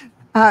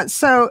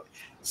 So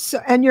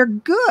and you're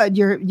good.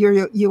 You're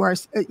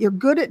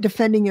good at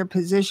defending your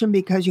position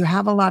because you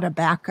have a lot of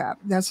backup.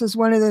 This is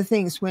one of the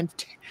things when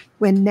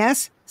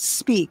Ness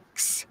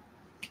speaks,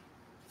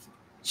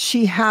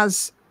 she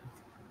has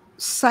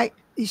sight.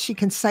 She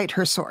can cite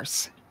her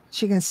source.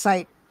 She can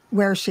cite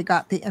where she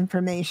got the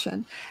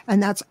information,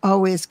 and that's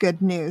always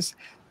good news.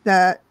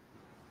 The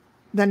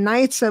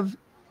nights of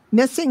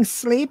missing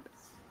sleep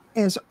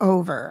is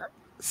over.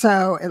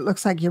 So it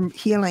looks like you're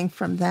healing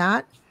from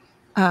that.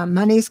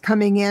 Money's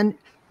coming in,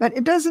 but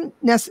it doesn't.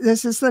 This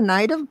is the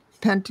Knight of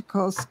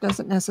Pentacles.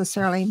 Doesn't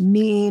necessarily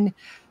mean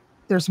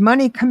there's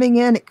money coming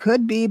in. It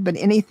could be, but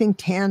anything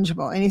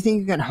tangible, anything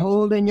you can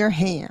hold in your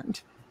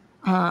hand.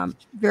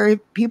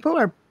 People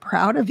are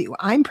proud of you.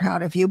 I'm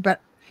proud of you. But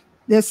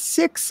the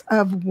Six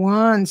of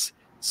Wands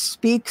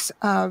speaks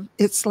of,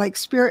 it's like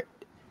Spirit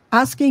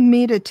asking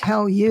me to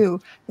tell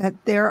you that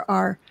there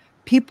are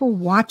people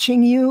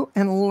watching you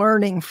and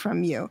learning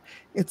from you.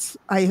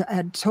 I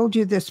had told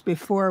you this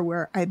before,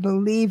 where I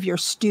believe your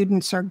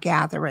students are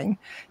gathering.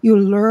 You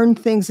learn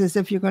things as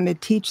if you're going to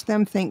teach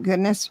them, thank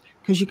goodness,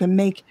 because you can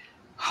make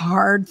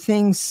hard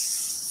things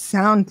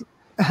sound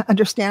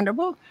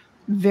understandable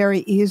very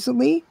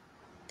easily.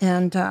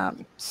 And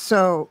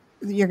so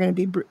you're going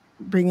to be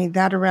bringing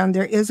that around.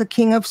 There is a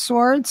King of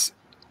Swords.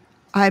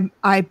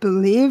 I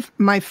believe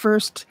my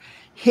first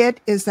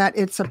hit is that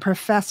it's a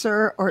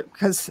professor, or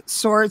because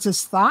swords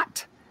is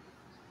thought.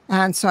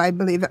 And so I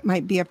believe it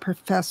might be a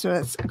professor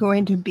that's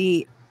going to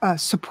be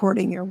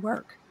supporting your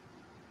work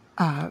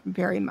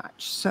very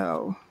much.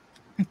 So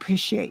I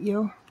appreciate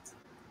you.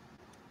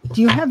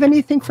 Do you have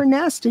anything for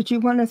Ness? Did you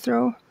want to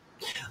throw?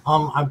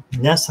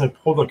 Ness, I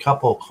pulled a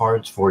couple of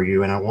cards for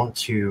you, and I want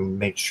to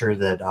make sure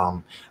that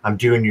I'm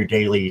doing your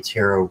daily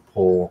tarot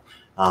pull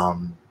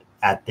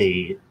at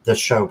the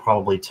show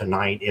probably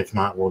tonight. If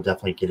not, we'll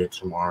definitely get it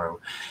tomorrow.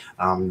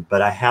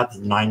 But I have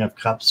the Nine of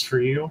Cups for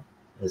you,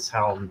 is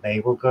how May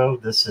will go.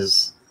 This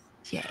is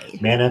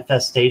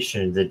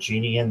manifestation, the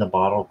genie in the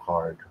bottle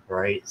card,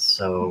 right?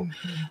 So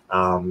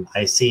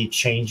I see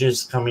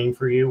changes coming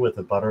for you with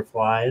the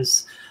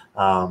butterflies.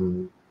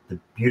 The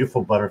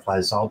beautiful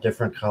butterflies, all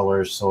different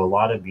colors. So a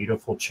lot of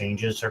beautiful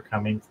changes are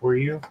coming for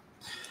you.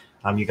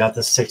 You got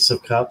the Six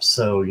of Cups,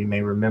 so you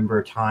may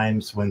remember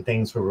times when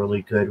things were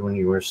really good when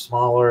you were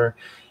smaller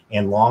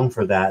and long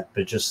for that,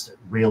 but just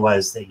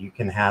realize that you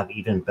can have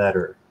even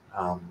better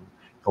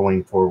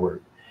going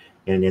forward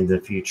and in the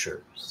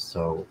future.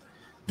 So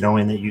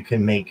knowing that you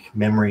can make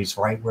memories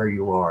right where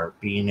you are,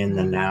 being in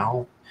the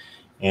now.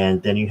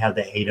 And then you have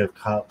the Eight of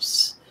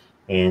Cups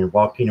and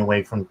walking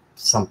away from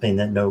something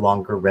that no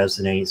longer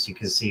resonates. You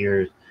can see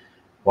her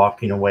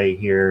walking away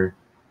here,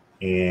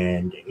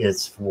 and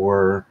it's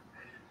for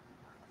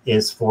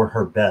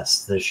her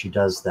best that she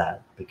does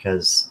that,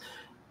 because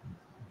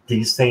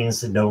these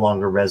things that no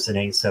longer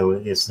resonate. So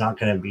it's not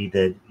going to be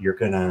that you're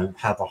going to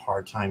have a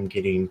hard time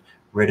getting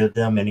rid of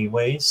them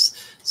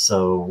anyways.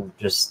 So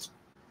just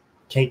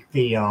take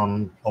the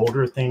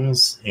older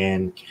things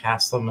and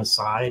cast them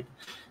aside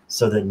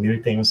so that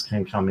new things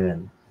can come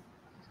in.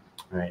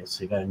 All right,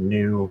 so you got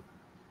new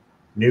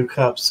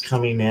cups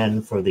coming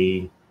in for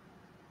the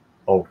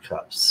old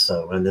cups.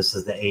 So, and this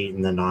is the 8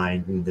 and the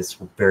 9, and this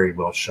very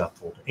well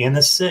shuffled, and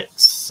the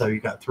 6. So you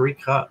got 3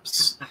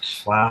 cups.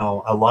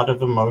 Wow, a lot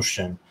of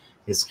emotion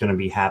is going to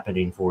be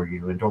happening for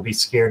you, and don't be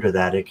scared of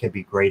that. It could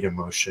be great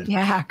emotion.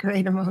 Yeah,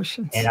 great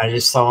emotions. And I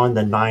just saw in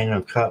the 9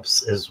 of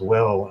Cups as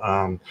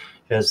well,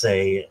 there's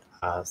a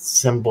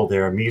symbol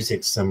there, a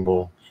music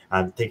symbol.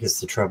 I think it's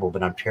the treble,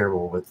 but I'm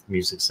terrible with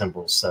music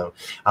symbols, so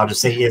I'll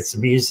just say it's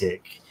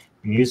music.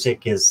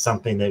 Music is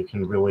something that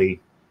can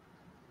really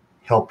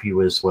help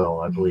you as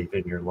well, I believe,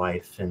 in your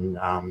life, and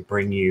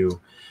bring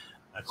you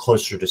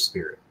closer to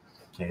spirit.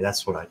 Okay,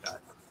 that's what I got.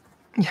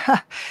 Yeah,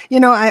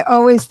 I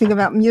always think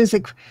about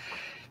music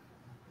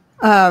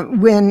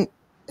when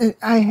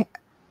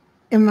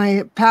in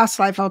my past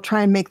life. I'll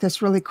try and make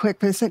this really quick,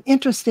 but it's an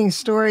interesting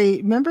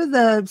story. Remember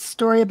the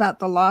story about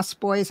the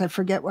Lost Boys? I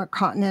forget what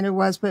continent it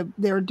was, but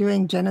they were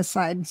doing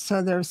genocide.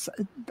 So there's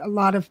a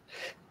lot of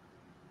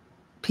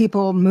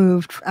people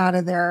moved out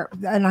of there.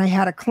 And I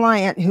had a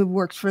client who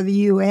worked for the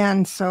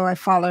UN, so I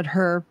followed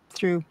her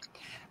through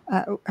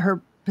her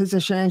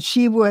position. And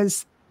she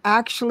was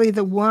actually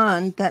the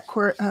one that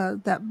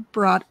that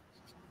brought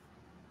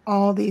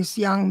all these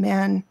young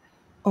men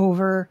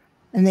over,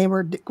 and they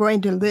were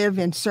going to live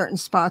in certain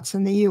spots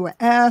in the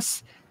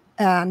U.S.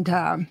 And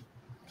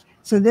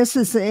so this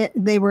is it.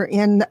 They were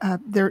in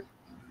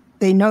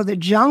they know the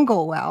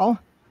jungle well,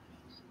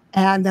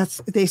 and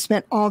they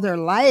spent all their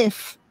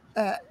life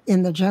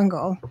in the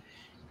jungle.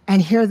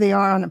 And here they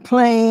are on a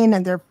plane,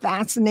 and they're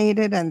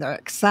fascinated and they're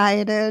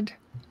excited.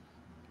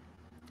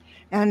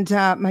 And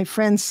my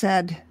friend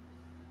said,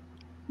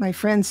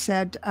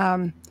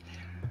 I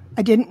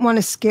didn't want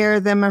to scare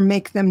them or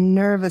make them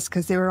nervous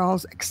because they were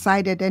all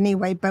excited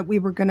anyway, but we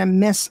were going to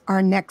miss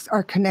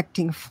our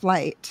connecting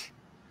flight.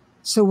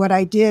 So what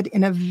I did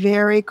in a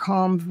very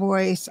calm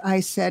voice, I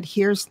said,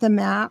 here's the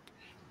map.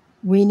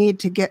 We need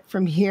to get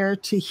from here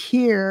to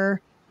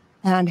here,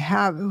 and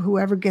have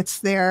whoever gets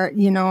there,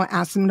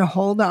 ask them to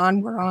hold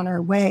on. We're on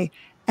our way.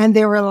 And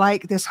they were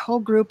like, this whole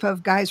group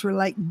of guys were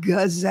like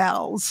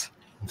gazelles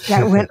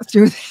that went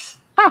through.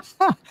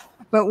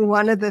 But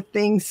one of the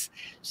things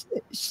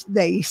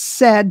they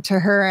said to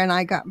her, and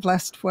I got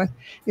blessed with,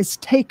 is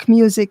take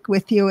music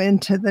with you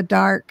into the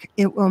dark.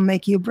 It will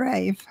make you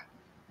brave.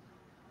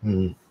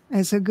 Mm.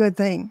 It's a good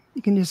thing.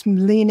 You can just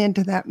lean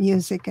into that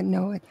music and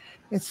know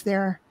it's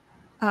there.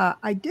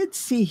 I did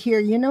see here,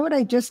 you know what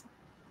I just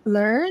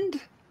learned?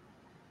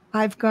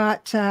 I've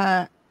got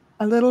a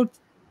little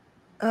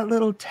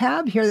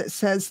tab here that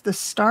says the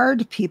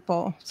starred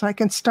people. So I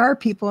can star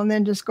people and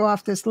then just go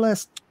off this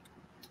list.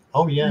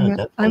 Oh,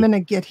 yeah. I'm going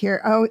to get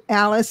here. Oh,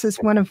 Alice is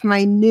one of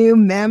my new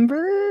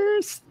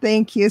members.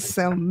 Thank you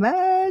so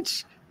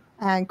much.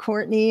 And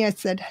Courtney, I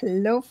said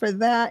hello for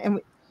that.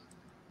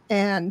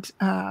 And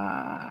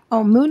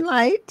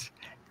Moonlight.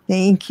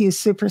 Thank you,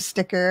 Super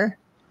Sticker.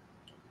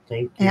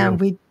 Thank you. And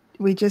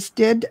we just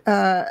did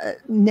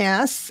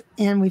Ness,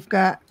 and we've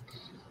got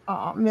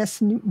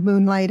Miss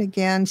Moonlight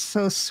again.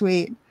 So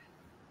sweet.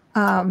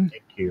 Thank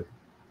you.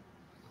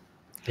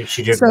 I think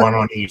she did one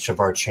on each of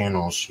our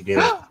channels. She did.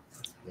 Yeah.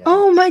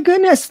 Oh my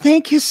goodness.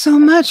 Thank you so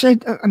much.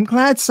 I'm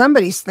glad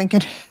somebody's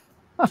thinking.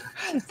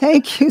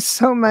 Thank you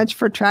so much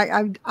for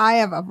tracking. I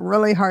have a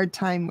really hard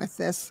time with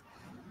this,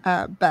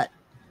 but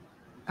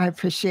I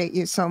appreciate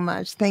you so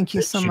much. Thank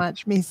you so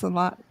much. Means a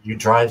lot. You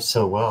drive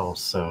so well,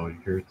 so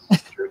you're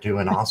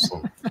doing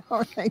awesome.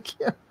 Oh, thank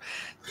you.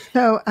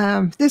 So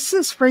this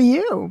is for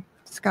you,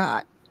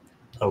 Scott.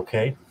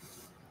 Okay.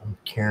 I'm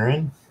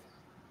Karen.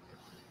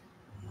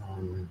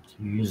 Do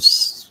you use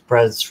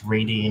spreads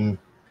reading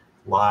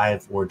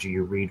live, or do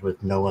you read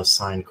with no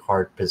assigned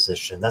card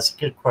position? That's a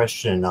good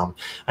question.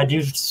 I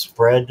do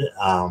spread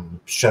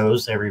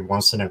shows every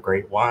once in a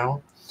great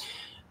while,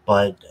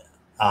 but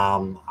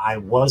I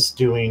was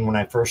doing when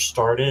I first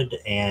started,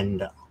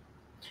 and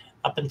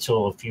up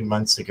until a few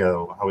months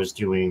ago, I was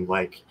doing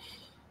like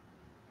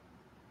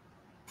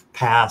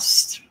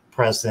past,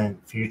 present,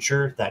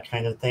 future, that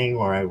kind of thing,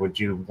 where I would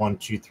do 1,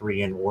 2,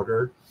 3 in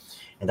order.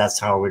 And that's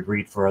how I would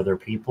read for other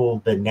people.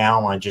 But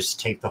now I just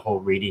take the whole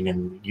reading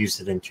and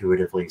use it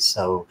intuitively.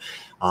 So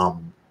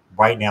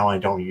right now I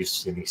don't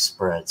use any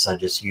spreads. I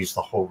just use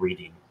the whole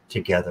reading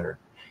together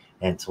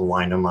and to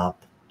line them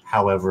up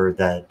however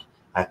that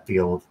I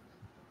feel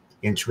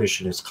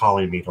intuition is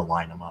calling me to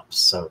line them up.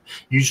 So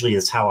usually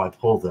it's how I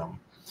pull them.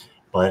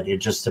 But it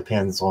just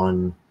depends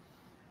on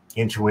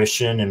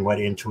intuition and what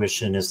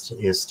intuition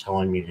is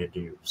telling me to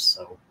do.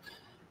 So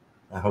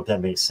I hope that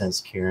makes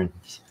sense, Karen.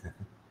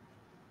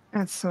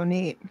 That's so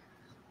neat.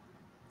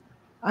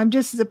 I'm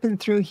just zipping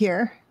through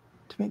here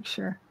to make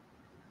sure.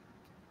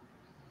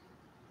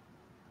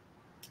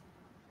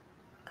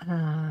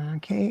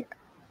 Okay.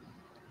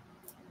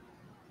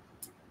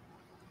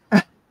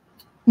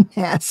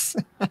 Ness.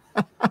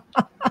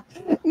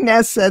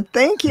 Ness said,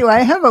 thank you. I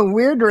have a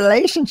weird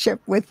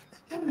relationship with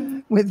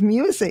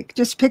music.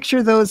 Just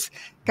picture those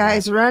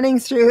guys running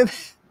through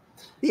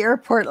the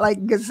airport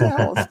like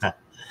gazelles.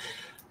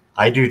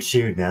 I do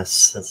too,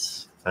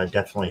 Ness. I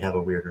definitely have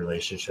a weird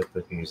relationship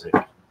with music.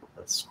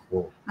 That's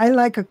cool. I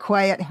like a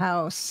quiet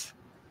house.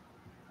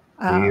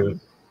 Do you?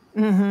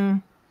 Mm-hmm.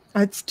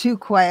 It's too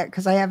quiet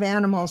because I have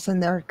animals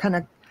and they're kind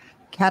of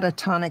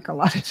catatonic a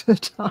lot of the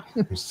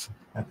times.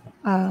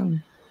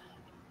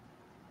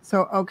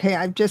 So, okay,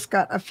 I've just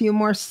got a few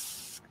more.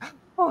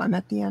 Oh, I'm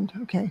at the end.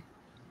 Okay.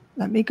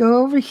 Let me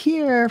go over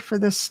here for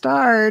the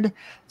start.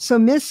 So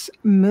Miss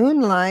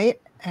Moonlight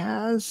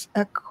has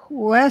a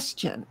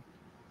question.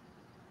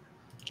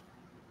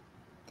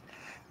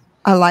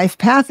 A life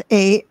path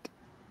 8,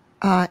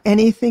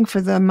 anything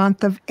for the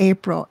month of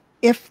April.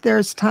 If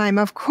there's time,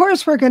 of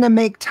course, we're going to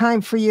make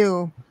time for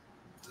you.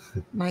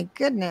 My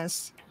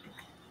goodness.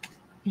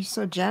 You're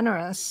so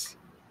generous.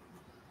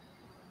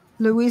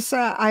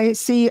 Louisa, I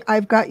see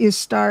I've got you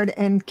starred,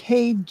 and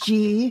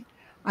KG,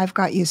 I've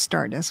got you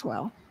starred as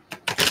well.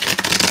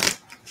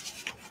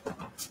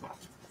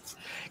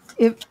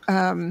 If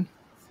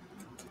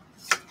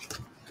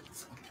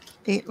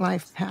 8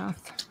 life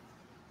path.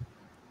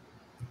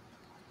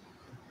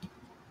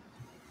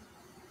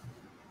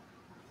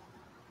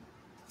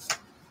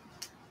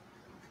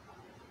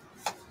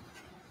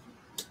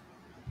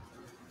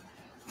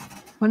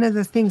 one of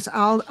the things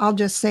I'll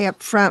just say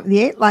up front, the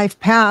 8 life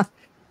path,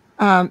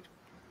 8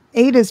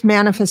 is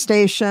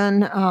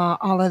manifestation,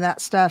 all of that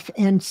stuff.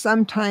 And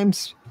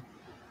sometimes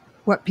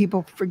what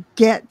people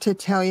forget to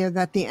tell you,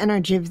 that the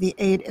energy of the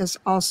 8 is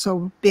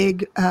also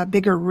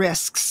bigger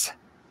risks.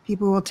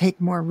 People will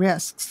take more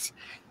risks.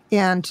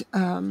 And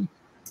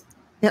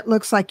it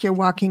looks like you're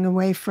walking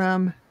away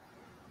from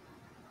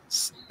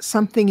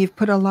something you've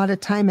put a lot of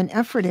time and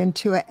effort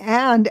into it.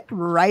 And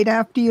right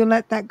after you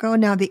let that go,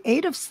 now the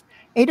 8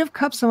 of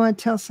Cups, I want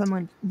to tell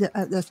someone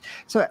this.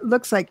 So it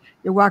looks like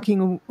you're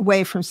walking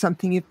away from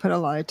something you've put a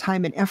lot of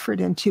time and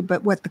effort into.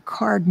 But what the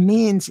card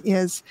means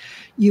is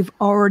you've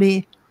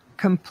already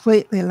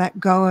completely let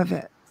go of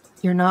it.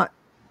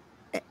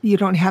 You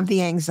don't have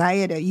the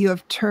anxiety. You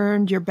have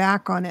turned your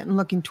back on it and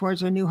looking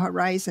towards a new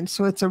horizon.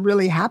 So it's a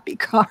really happy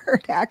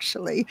card,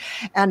 actually.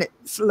 And it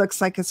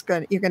looks like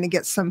you're going to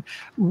get some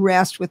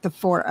rest with the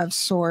 4 of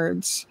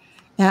Swords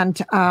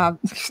and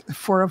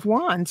 4 of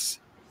Wands.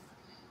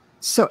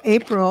 So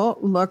April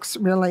looks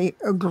really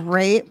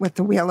great with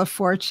the Wheel of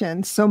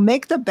Fortune. So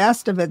make the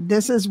best of it.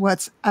 This is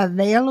what's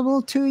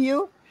available to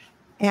you.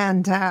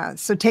 And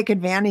so take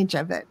advantage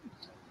of it.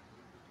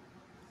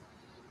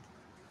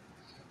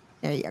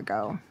 There you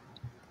go.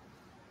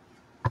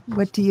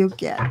 What do you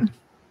get?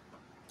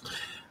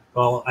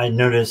 Well, I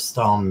noticed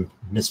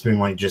Miss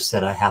Moonlight just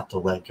said I have to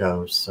let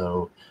go.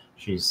 So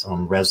she's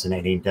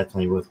resonating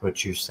definitely with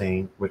what you're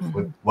saying, with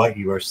what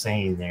you are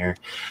saying there.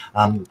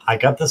 I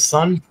got the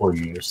Sun for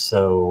you.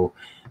 So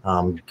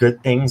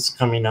good things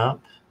coming up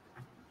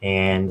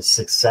and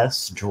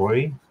success,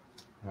 joy,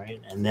 right?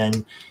 And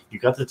then you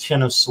got the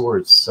 10 of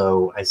Swords.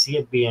 So I see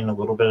it being a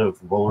little bit of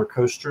roller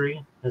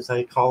coastery, as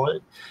I call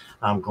it,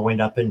 going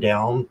up and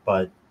down.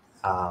 But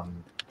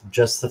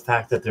just the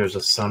fact that there's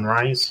a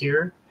sunrise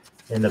here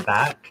in the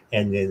back,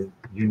 and then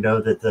you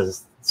know that the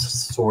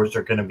swords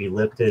are going to be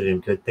lifted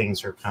and good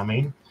things are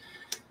coming.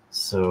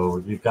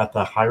 So you've got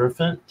the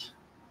Hierophant,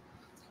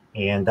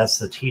 and that's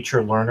the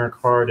teacher learner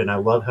card. And I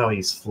love how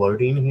he's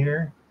floating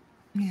here.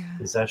 Yeah,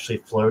 he's actually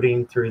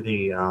floating through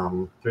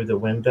the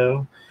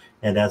window,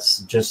 and that's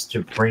just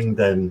to bring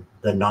the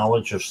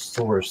knowledge of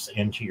source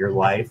into your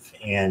life.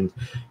 And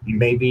you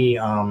may be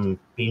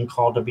being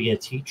called to be a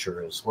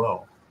teacher as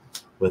well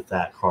with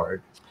that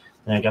card.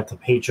 And I got the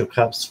Page of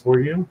Cups for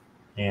you,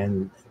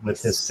 and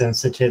with this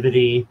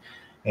sensitivity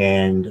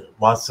and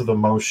lots of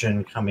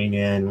emotion coming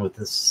in with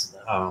this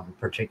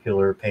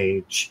particular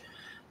page.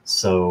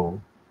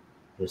 So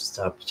just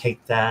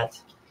take that.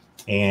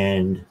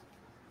 And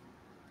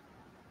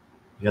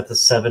you got the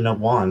 7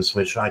 of Wands,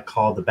 which I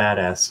call the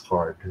badass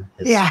card.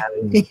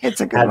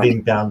 It's a good having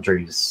one.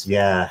 boundaries.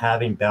 Yeah,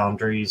 having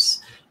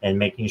boundaries and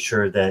making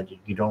sure that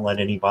you don't let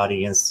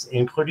anybody,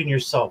 including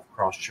yourself,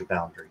 cross your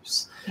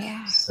boundaries.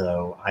 Yeah.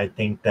 So I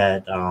think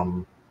that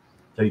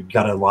you've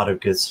got a lot of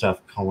good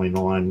stuff going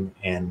on.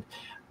 And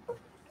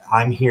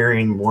I'm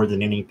hearing more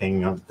than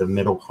anything of the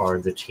middle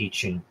card, the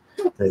teaching,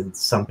 that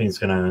something's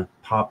going to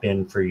pop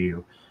in for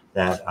you,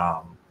 that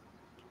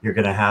you're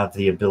going to have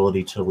the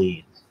ability to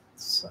lead.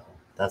 So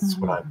that's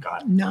what I've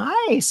got.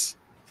 Nice,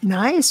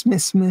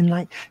 Miss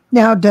Moonlight.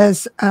 Now,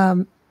 does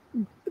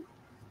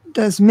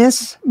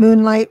Miss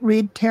Moonlight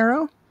read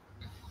tarot?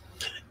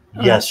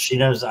 Yes, she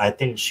knows. I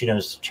think she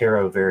knows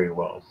tarot very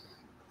well.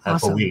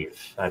 Awesome.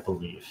 I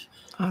believe.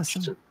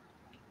 Awesome.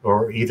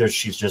 Or either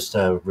she's just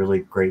a really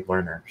great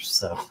learner.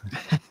 So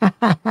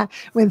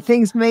when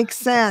things make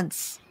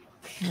sense.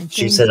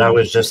 She said I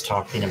was just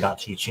talking about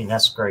teaching.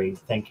 That's great.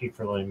 Thank you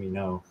for letting me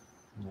know.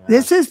 Yeah.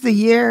 This is the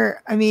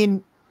year. I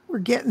mean, we're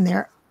getting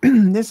there.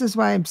 This is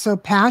why I'm so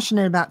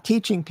passionate about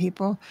teaching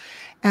people.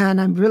 And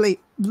I really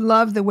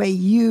love the way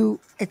you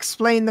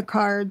explain the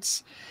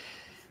cards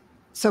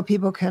so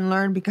people can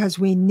learn, because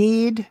we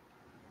need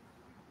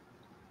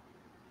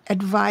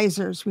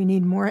advisors. We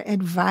need more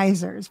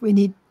advisors. We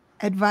need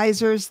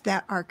advisors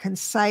that are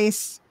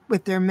concise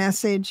with their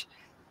message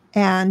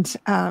and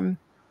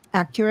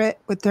accurate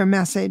with their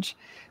message,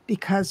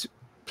 because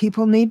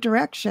people need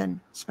direction,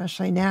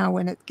 especially now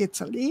when it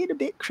gets a little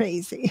bit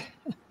crazy.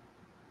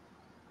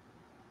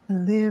 A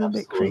little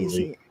bit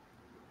crazy.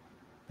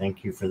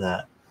 Thank you for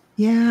that.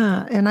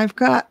 Yeah. And I've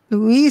got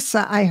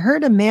Louisa. I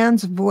heard a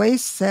man's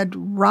voice said,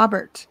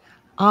 Robert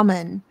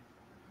Amen.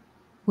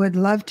 Would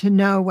love to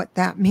know what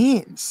that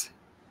means.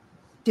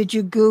 Did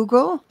you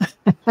Google?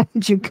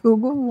 Did you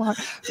Google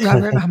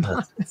Robert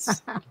Amen?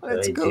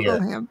 Let's Google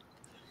him.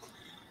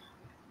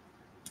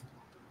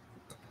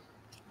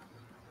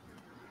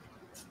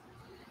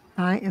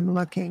 I am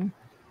looking.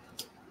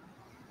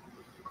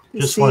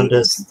 Just wanted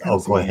to. Oh,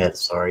 go ahead.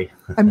 Sorry.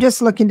 I'm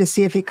just looking to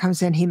see if he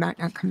comes in. He might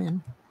not come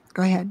in.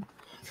 Go ahead.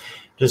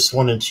 Just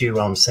wanted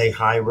to say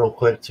hi real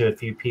quick to a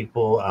few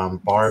people.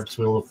 Barb's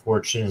Wheel of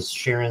Fortune,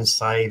 Sharon's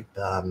site,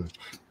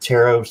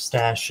 Tarot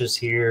Stash is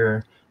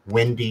here,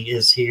 Wendy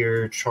is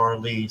here,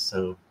 Charlie.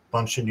 So a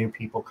bunch of new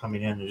people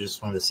coming in. I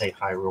just wanted to say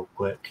hi real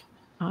quick.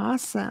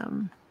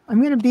 Awesome. I'm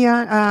going to be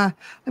on.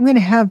 I'm going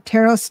to have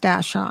Tarot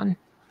Stash on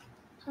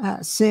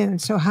soon.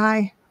 So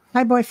hi,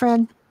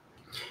 boyfriend.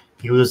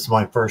 He was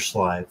my first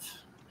live.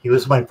 He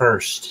was my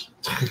first.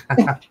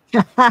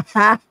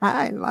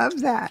 I love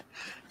that.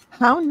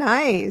 How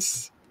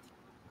nice.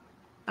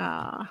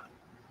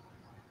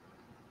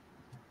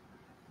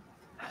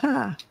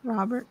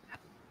 Robert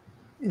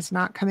is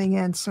not coming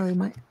in, so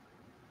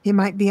he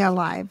might be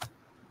alive.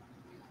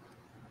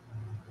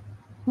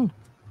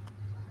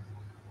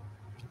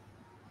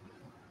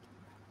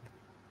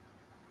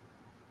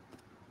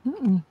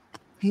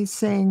 He's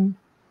saying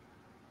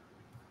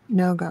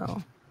no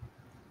go.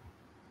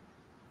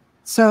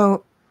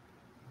 So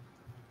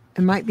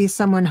it might be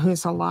someone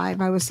who's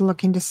alive. I was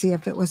looking to see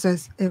if it was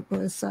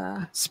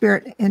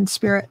spirit in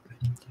spirit.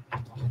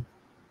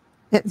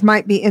 It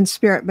might be in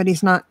spirit, but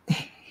he's not.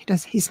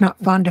 He's not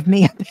fond of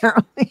me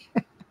apparently.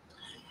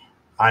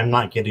 I'm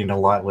not getting a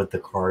lot with the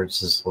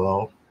cards as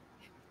well.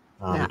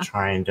 I'm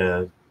trying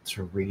to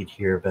read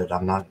here, but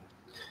I'm not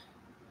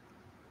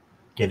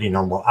getting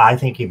a lot. I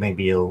think he may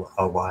be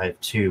alive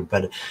too,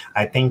 but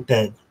I think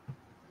that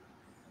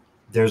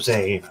there's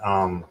a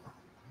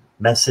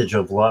message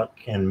of luck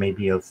and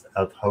maybe of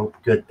hope,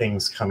 good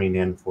things coming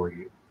in for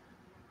you.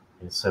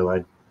 And so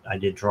I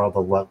did draw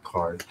the luck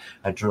card.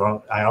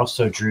 I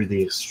also drew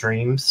the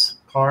extremes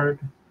card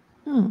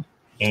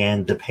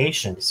and the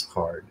patience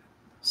card.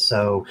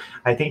 So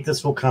I think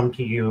this will come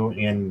to you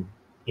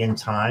in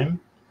time,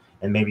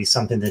 and maybe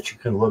something that you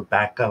can look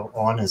back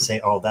on and say,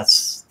 "Oh,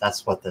 that's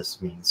what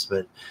this means."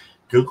 But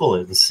Google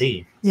it and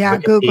see. Yeah,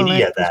 Google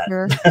it.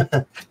 Sure.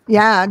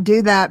 Yeah,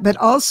 do that. But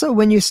also,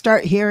 when you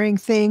start hearing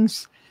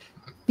things,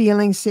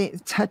 feelings,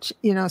 touch,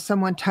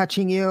 someone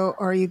touching you,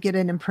 or you get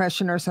an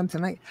impression or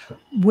something like,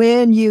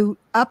 when you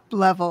up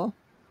level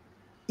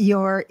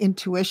your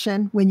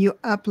intuition, when you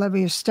up level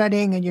your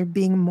studying and you're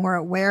being more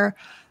aware,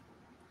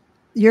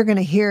 you're going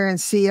to hear and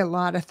see a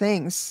lot of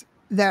things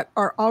that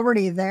are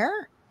already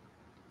there.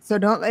 So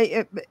don't let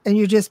it, and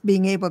you're just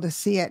being able to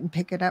see it and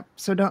pick it up.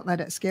 So don't let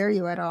it scare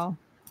you at all.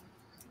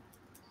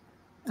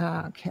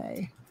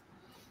 Okay.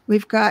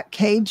 We've got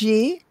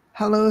KG.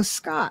 Hello,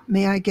 Scott.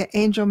 May I get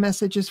angel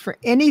messages for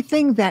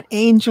anything that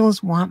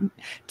angels want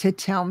to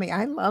tell me?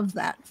 I love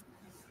that.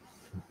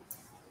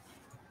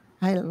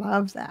 I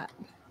love that.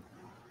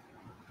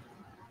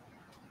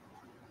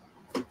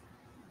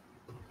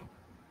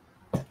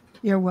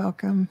 You're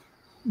welcome,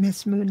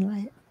 Miss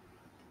Moonlight.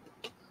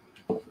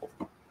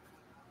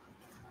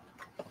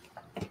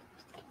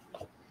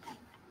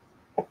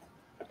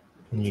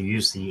 And you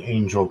use the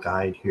angel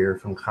guide here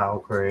from Kyle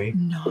Gray.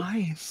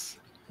 Nice.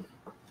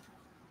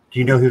 Do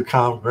you know who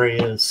Kyle Gray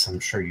is? I'm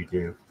sure you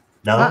do.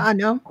 No?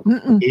 No.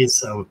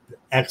 He's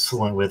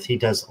excellent with, he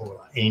does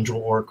angel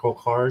oracle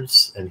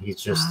cards, and he's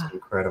just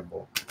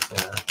incredible.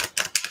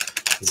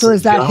 So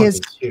is that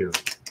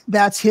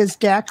that's his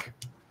deck?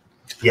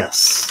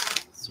 Yes.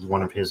 It's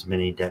one of his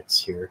many decks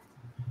here.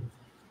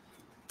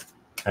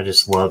 I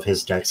just love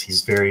his decks.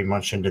 He's very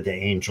much into the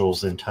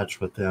angels, in touch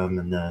with them,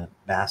 and the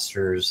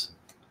masters.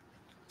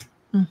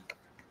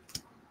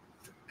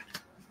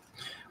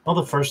 Well,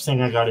 the first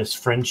thing I got is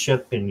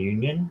friendship and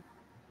union.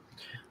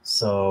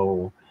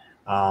 So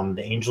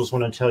the angels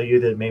want to tell you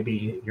that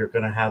maybe you're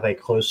going to have a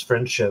close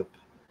friendship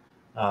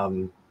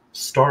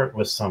start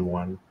with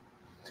someone.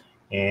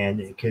 And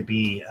it could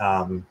be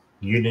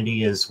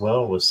unity as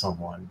well with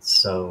someone.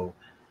 So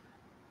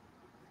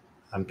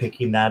I'm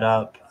picking that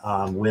up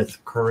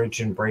with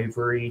courage and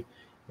bravery.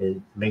 It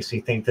makes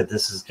me think that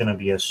this is going to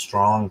be a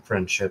strong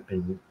friendship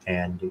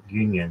and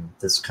union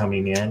that's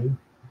coming in.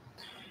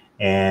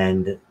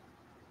 And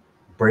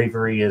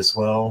bravery as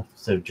well.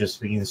 So just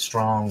being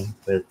strong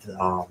with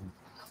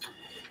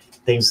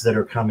things that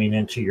are coming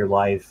into your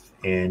life,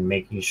 and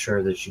making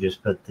sure that you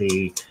just put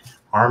the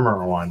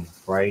armor on,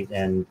 right?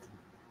 And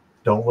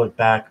don't look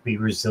back, be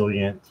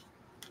resilient.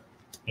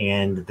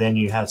 And then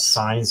you have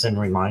signs and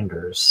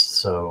reminders.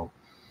 So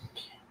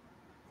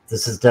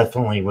this is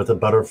definitely, with the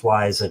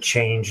butterflies, a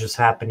change is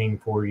happening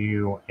for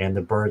you, and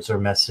the birds are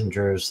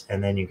messengers.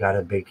 And then you got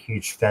a big,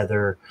 huge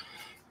feather,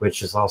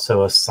 which is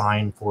also a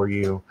sign for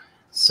you.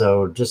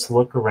 So just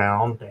look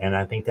around, and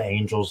I think the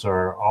angels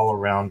are all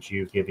around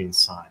you giving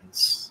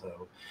signs.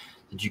 So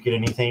did you get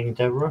anything,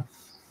 Deborah?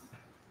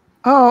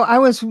 Oh, I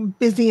was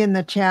busy in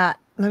the chat.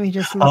 Let me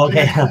just look.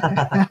 Okay.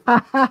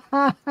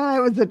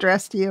 It was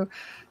addressed to you.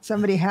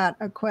 Somebody had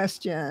a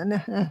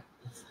question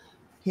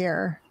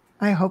here.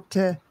 I hope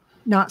to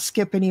not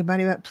skip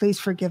anybody, but please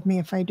forgive me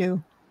if I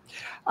do.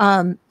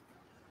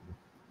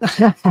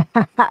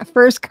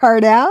 First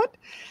card out.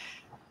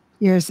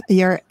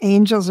 Your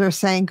angels are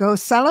saying, go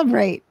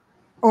celebrate,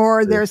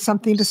 or there's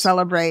something to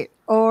celebrate,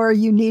 or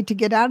you need to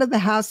get out of the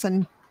house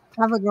and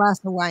have a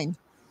glass of wine,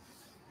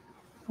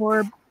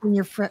 or bring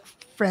your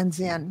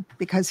friends in,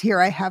 because here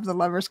I have the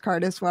Lover's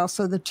card as well.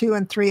 So the 2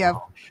 and 3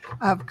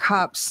 of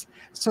cups.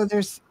 So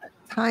there's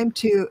time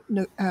to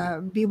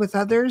be with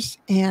others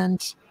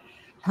and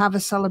have a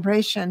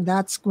celebration.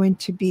 That's going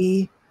to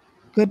be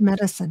good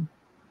medicine.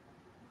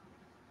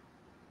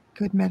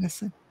 Good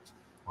medicine.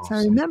 Awesome.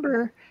 So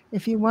remember,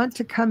 if you want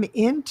to come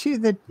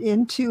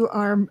into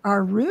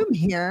our room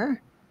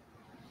here,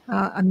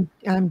 I'm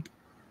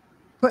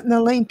putting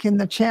the link in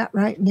the chat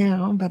right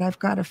now, but I've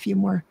got a few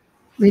more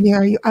reading.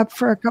 Are you up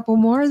for a couple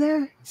more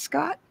there,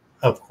 Scott?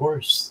 Of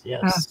course,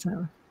 yes.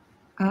 Awesome.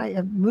 I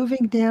am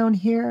moving down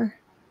here.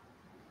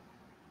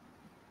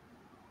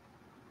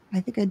 I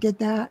think I did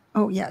that.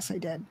 Oh, yes, I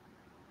did.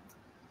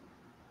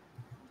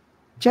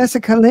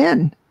 Jessica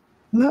Lynn.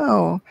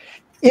 Hello.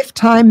 If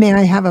time, may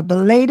I have a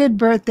belated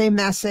birthday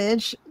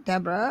message,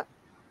 Deborah?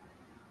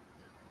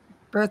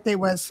 Birthday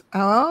was,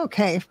 oh,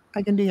 okay.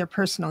 I can do your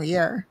personal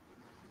year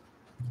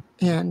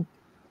and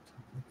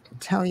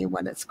tell you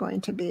what it's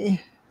going to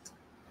be.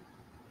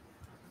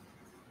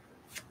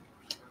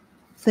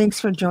 Thanks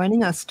for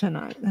joining us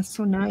tonight. That's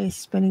so nice,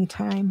 spending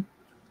time.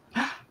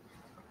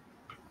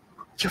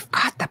 You've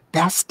got the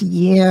best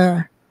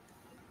year.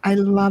 I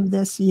love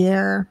this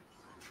year.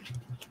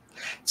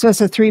 So it's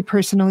a 3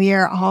 personal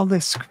year, all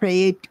this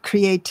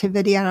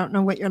creativity. I don't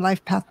know what your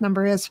life path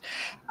number is,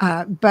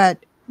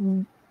 but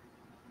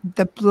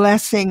the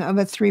blessing of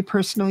a 3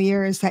 personal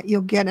year is that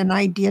you'll get an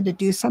idea to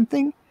do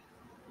something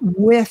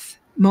with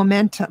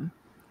momentum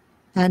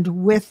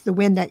and with the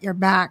wind at your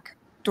back.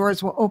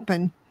 Doors will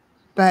open.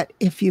 But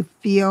if you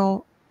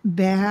feel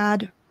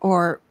bad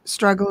or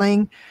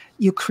struggling,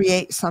 you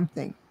create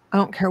something. I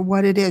don't care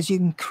what it is. You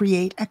can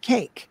create a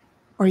cake,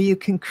 or you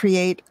can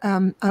create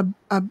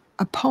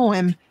a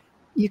poem.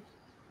 It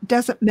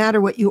doesn't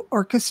matter what you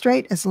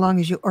orchestrate, as long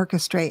as you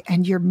orchestrate,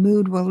 and your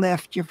mood will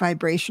lift, your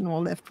vibration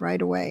will lift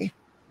right away.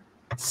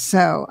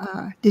 So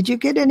did you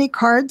get any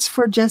cards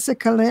for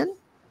Jessica Lynn?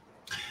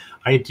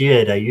 I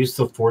did. I used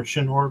the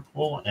Fortune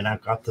Oracle, and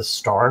I've got the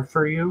Star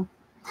for you.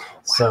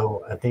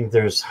 So I think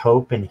there's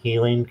hope and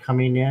healing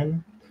coming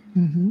in.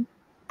 Mm-hmm.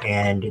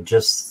 And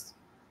just,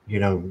 you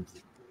know,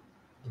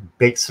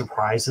 big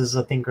surprises,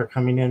 I think, are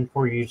coming in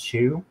for you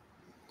too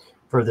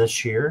for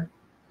this year.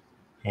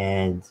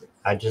 And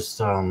I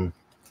just, I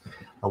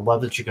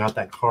love that you got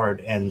that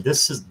card. And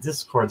this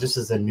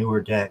is a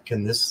newer deck.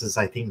 And this is,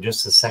 I think,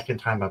 just the second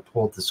time I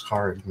pulled this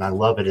card. And I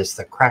love it. It's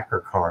the Cracker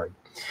card.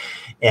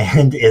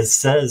 And it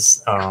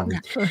says,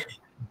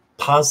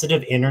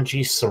 positive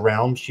energy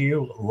surrounds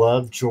you.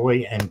 Love,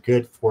 joy, and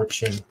good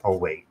fortune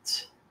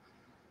await.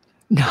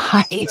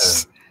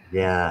 Nice.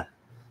 Yeah.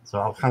 So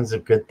all kinds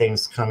of good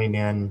things coming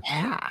in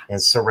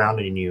and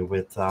surrounding you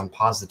with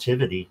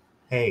positivity.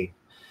 Hey.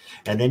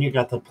 And then you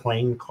got the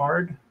plane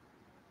card.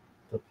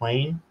 The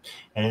plane.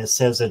 And it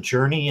says a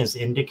journey is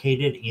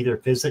indicated either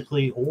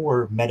physically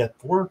or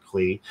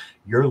metaphorically.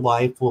 Your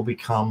life will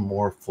become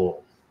more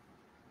full.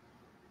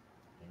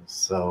 And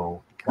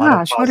so a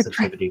lot of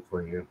positivity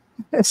for you.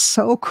 It's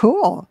so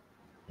cool.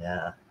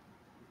 Yeah.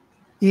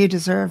 You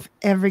deserve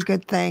every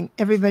good thing.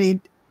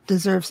 Everybody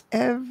deserves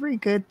every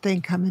good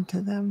thing coming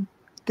to them.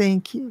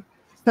 Thank you.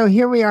 So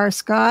here we are,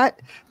 Scott.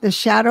 The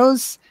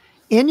shadows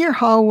in your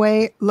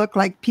hallway look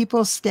like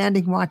people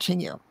standing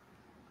watching you.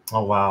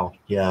 Oh, wow.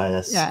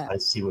 Yeah, I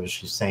see what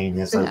she's saying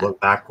as I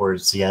look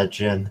backwards. Yeah,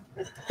 Jen.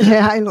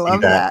 Yeah, I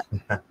love that.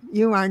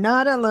 You are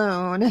not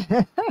alone.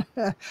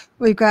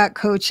 We've got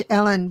Coach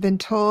Ellen. Been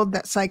told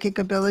that psychic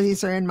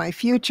abilities are in my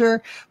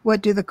future.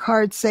 What do the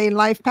cards say?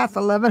 Life Path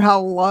 11.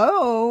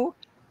 Hello.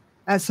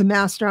 As a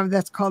master of,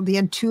 that's called the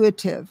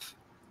intuitive.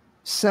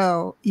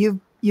 So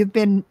you've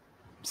been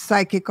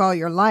psychic all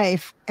your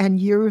life, and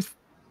you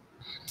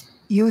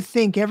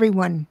think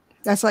everyone,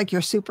 that's like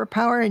your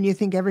superpower, and you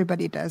think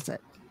everybody does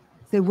it.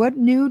 Say, what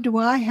new do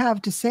I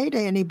have to say to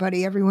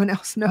anybody? Everyone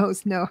else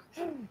knows. No,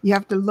 you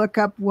have to look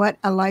up what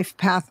a life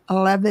path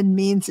 11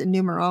 means in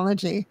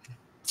numerology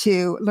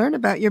to learn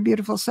about your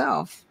beautiful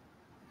self.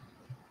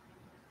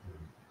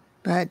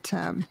 But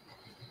I'm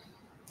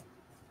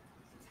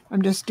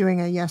just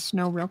doing a yes,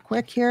 no real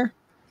quick here.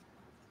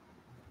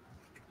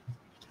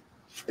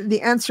 The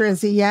answer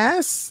is a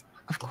yes.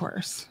 Of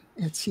course,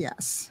 it's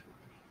yes.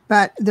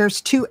 But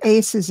there's 2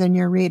 aces in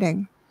your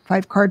reading.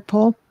 5-card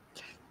pull.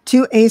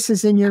 2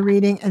 aces in your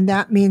reading, and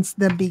that means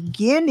the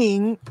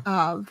beginning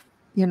of,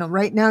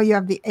 right now you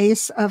have the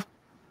ace of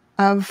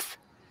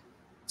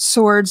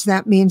swords.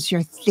 That means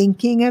you're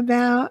thinking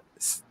about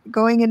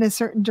going in a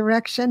certain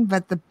direction,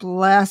 but the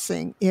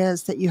blessing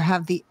is that you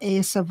have the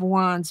ace of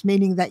wands,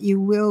 meaning that you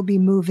will be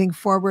moving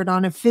forward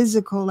on a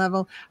physical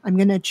level. I'm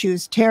going to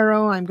choose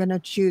tarot. I'm going to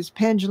choose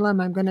pendulum.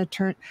 I'm going to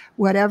turn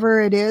whatever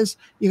it is.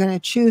 You're going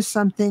to choose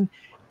something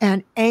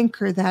and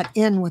anchor that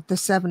in with the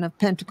 7 of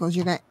Pentacles.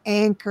 You're going to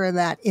anchor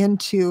that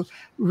into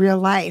real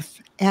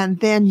life. And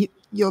then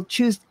you'll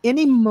choose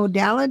any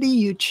modality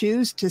you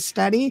choose to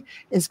study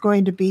is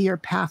going to be your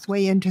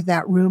pathway into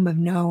that room of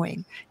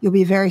knowing. You'll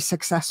be very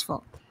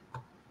successful.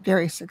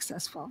 Very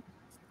successful.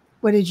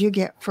 What did you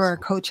get for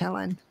Coach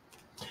Ellen?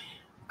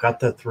 Got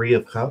the 3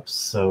 of Cups.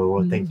 So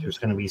I think there's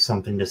going to be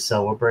something to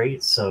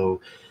celebrate. So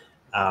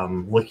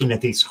looking at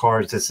these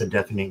cards, it's a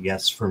definite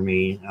yes for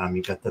me.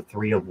 You got the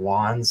 3 of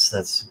Wands.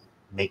 That's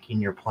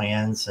making your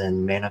plans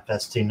and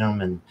manifesting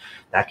them. And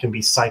that can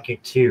be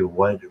psychic too.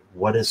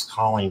 What is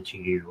calling to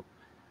you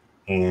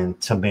and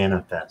to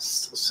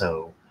manifest?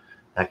 So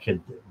that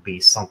could be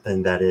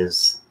something that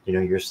is,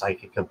 your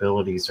psychic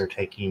abilities are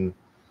taking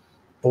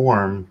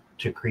form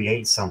to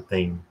create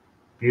something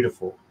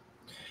Beautiful.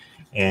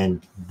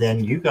 And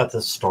then you got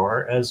the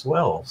star as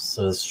well.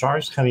 So the star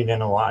is coming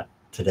in a lot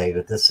today,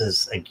 but this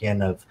is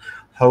again of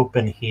hope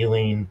and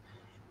healing.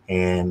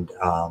 And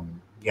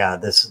yeah,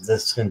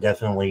 this can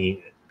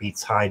definitely be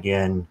tied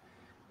in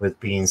with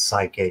being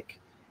psychic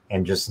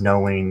and just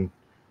knowing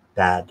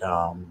that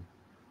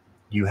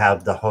you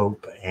have the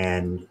hope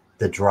and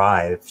the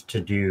drive to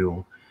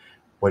do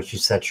what you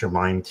set your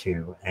mind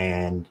to.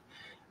 And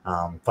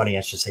funny,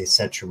 I should say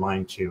set your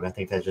mind to. I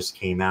think that just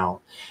came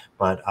out,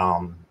 but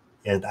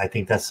I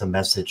think that's a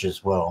message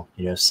as well.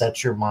 You know,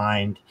 set your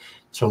mind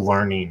to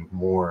learning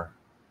more,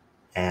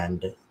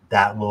 and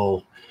that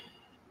will,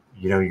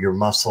 you know, your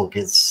muscle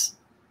gets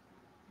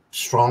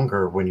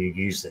stronger when you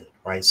use it,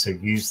 right? So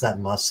use that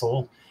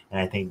muscle, and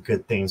I think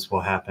good things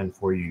will happen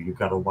for you. You've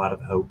got a lot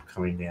of hope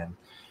coming in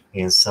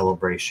and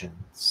celebration.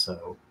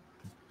 So,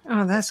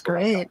 Oh, that's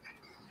great.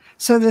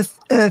 So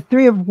the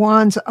Three of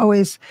Wands,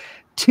 always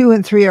 2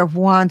 and 3 of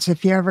Wands.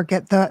 If you ever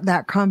get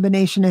that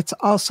combination, it's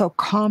also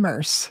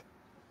commerce.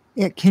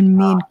 It can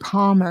mean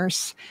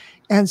commerce.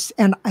 And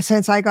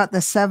since I got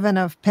the 7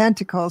 of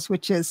Pentacles,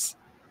 which is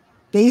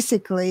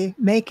basically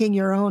making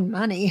your own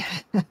money,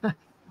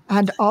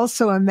 and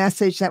also a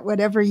message that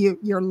whatever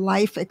your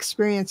life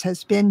experience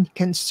has been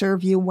can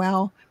serve you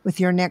well with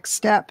your next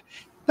step.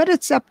 But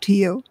it's up to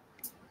you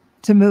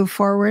to move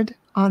forward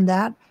on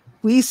that.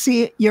 We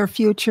see your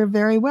future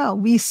very well.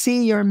 We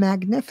see your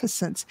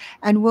magnificence,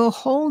 and we'll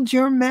hold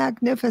your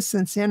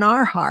magnificence in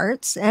our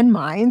hearts and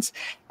minds.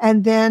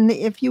 And then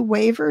if you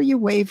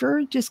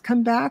waver, just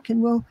come back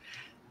and we'll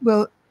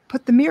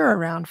put the mirror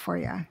around for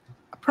you. I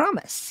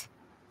promise.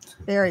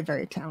 Very,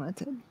 very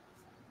talented.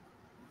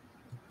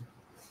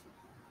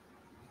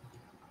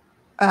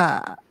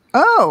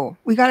 Oh,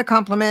 we got a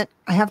compliment.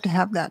 I have to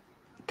have that.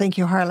 Thank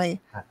you,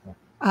 Harley.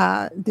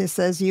 This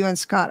says, you and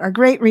Scott are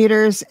great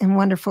readers and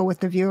wonderful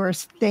with the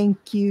viewers.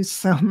 Thank you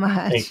so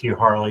much. thank you,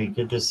 Harley.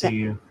 Good to see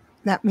you.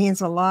 That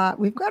means a lot.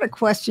 We've got a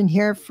question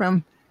here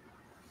from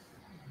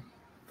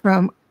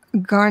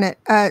Garnet.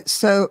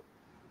 So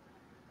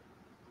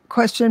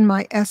question,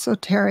 my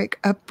esoteric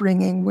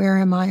upbringing, where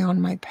am I on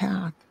my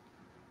path?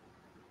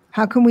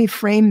 How can we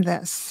frame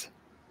this,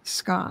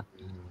 Scott?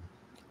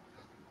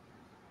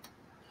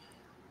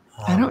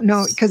 I don't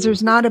know, because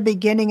there's not a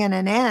beginning and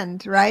an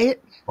end, right?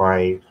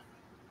 Right.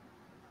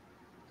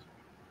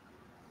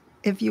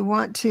 If you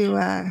want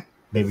to...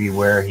 maybe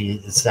where he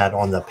is at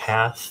on the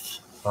path,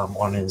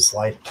 on his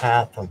life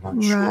path. I'm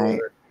not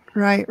sure.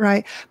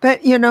 Right.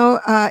 But, you know,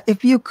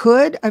 if you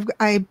could,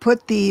 I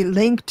put the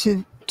link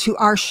to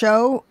our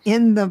show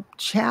in the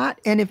chat.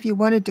 And if you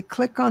wanted to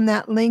click on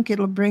that link,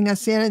 it'll bring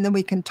us in, and then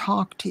we can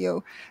talk to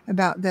you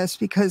about this,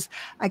 because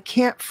I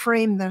can't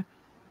frame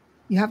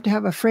you have to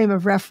have a frame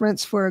of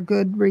reference for a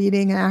good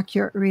reading,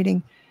 accurate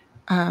reading.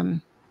 So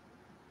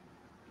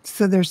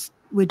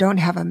we don't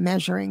have a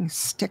measuring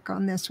stick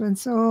on this one.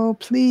 So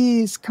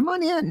please come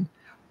on in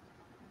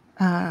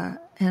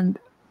and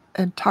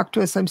talk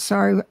to us. I'm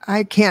sorry,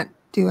 I can't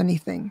do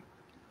anything.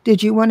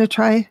 Did you want to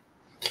try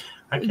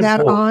that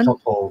on?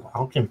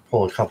 I can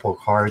pull a couple of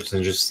cards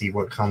and just see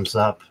what comes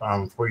up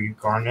for you,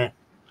 Garnet.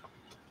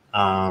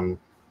 Got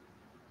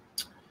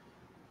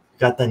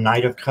the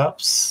Knight of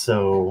Cups.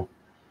 So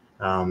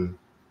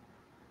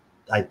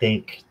I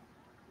think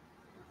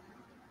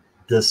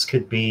this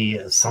could be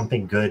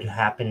something good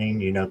happening,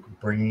 you know,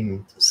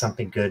 bringing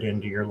something good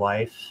into your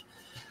life.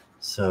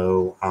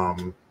 So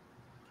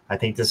I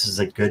think this is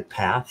a good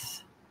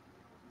path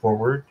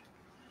forward.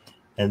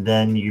 And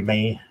then you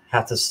may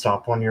have to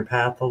stop on your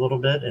path a little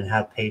bit and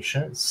have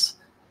patience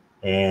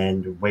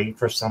and wait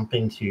for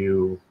something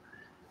to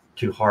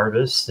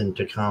harvest and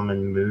to come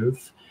and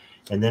move.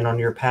 And then on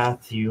your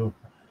path, you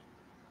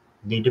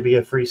need to be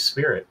a free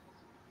spirit.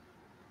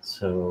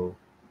 So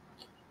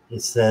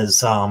it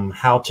says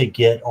how to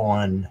get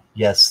on.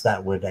 Yes,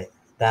 that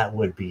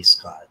would be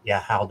Scott.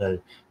 Yeah, how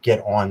to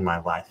get on my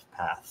life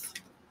path,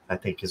 I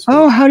think is.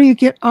 Oh, how do you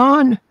get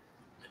on?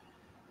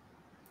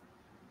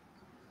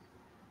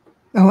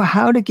 Oh,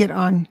 how to get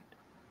on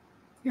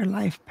your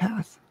life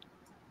path.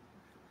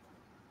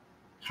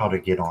 How to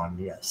get on,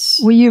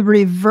 yes. Will you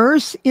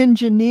reverse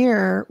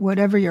engineer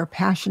whatever you're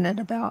passionate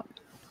about?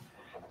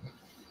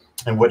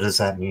 And what does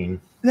that mean?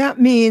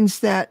 That means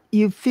that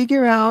you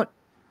figure out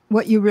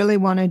what you really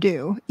want to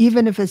do,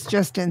 even if it's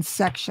just in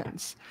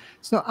sections.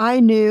 So I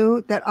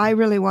knew that I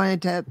really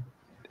wanted to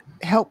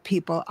help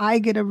people. I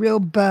get a real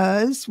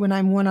buzz when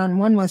I'm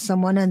one-on-one with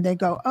someone and they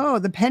go, oh,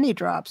 the penny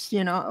drops,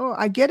 you know, oh,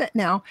 I get it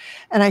now.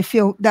 And I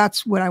feel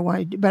that's what I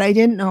wanted to do, but I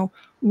didn't know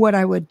what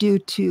I would do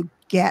to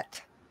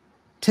get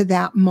to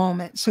that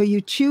moment. So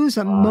you choose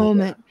a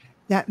moment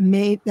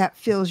that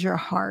fills your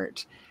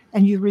heart,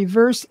 and you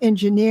reverse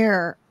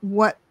engineer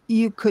what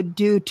you could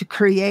do to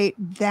create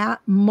that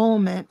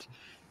moment,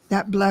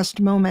 that blessed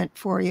moment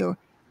for you.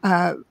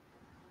 And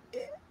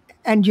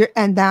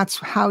that's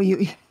how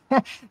you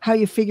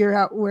figure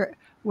out where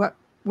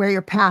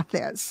your path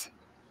is.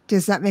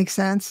 Does that make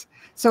sense?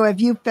 So if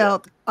you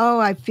felt, oh,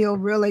 I feel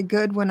really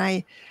good when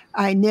I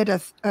I knit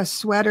a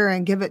sweater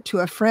and give it to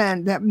a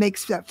friend, that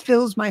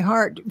fills my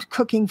heart.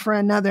 Cooking for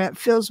another, that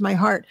fills my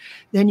heart.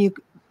 Then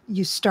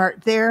you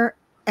start there,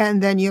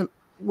 and then you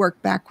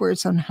work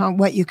backwards on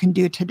what you can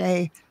do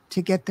today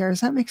to get there.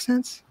 Does that make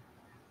sense?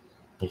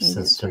 Makes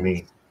sense to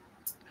me.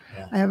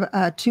 Yeah. I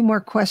have 2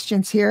 more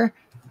questions here.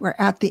 We're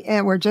at the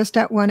end. We're just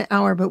at 1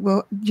 hour, but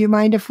do you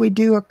mind if we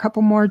do a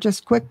couple more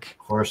just quick?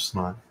 Of course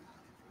not.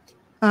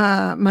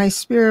 My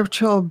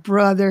spiritual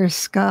brother,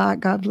 Scott,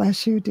 God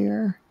bless you,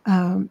 dear.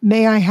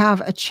 May I have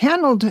a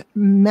channeled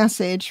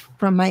message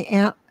from my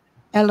Aunt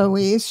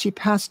Eloise? She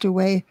passed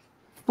away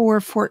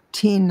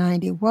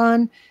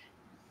 4/14/91.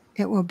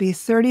 It will be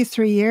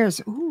 33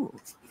 years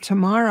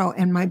tomorrow,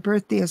 and my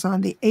birthday is on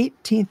the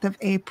 18th of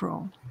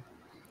April.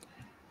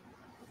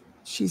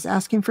 She's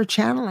asking for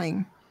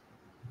channeling.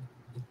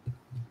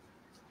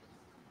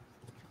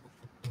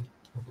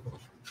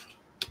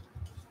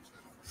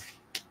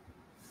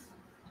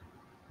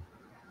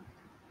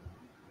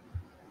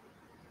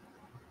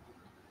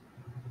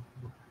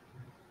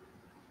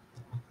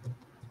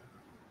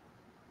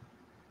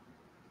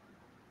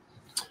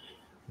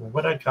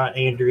 What I got,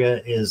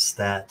 Andrea, is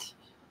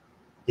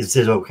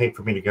it okay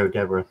for me to go,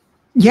 Deborah?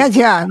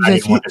 Yeah.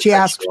 She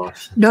asked.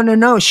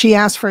 No. She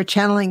asked for a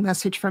channeling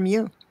message from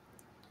you.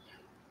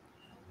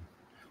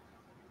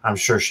 I'm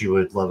sure she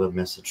would love a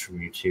message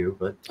from you too,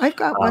 but I've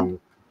got one.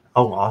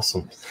 Oh,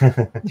 awesome.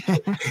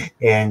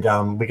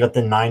 And we got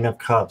the 9 of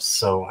Cups.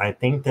 So I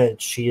think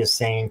that she is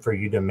saying for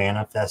you to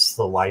manifest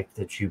the life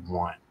that you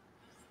want.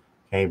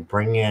 Okay,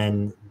 bring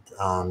in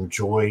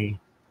joy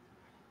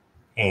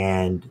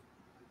and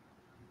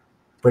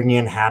bring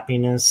in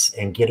happiness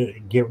and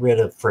get rid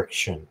of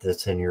friction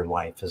that's in your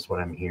life is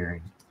what I'm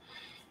hearing.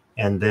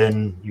 And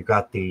then you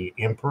got the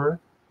Emperor.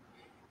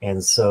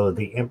 And so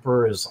the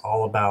Emperor is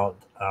all about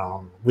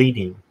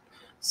leading.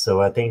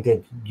 So I think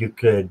that you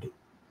could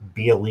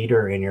be a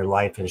leader in your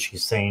life, and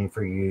she's saying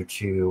for you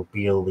to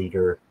be a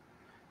leader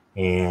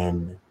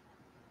and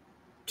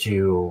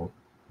to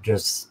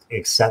just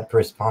accept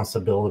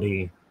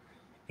responsibility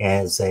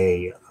as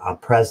a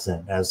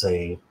present, as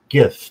a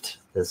gift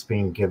that's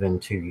being given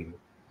to you.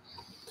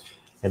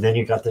 And then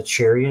you got the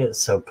Chariot.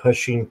 So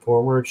pushing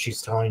forward,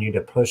 she's telling you to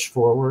push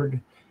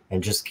forward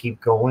and just keep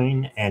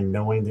going, and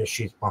knowing that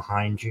she's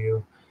behind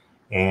you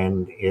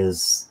and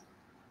is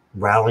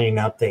rallying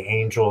up the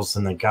angels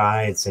and the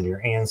guides and your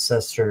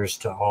ancestors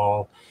to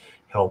all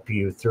help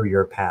you through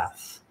your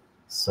path.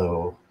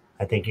 So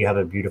I think you have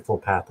a beautiful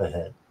path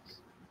ahead.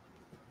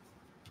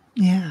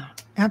 Yeah,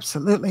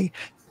 absolutely.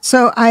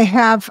 So I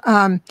have,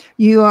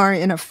 you are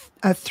in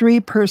a 3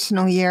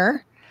 personal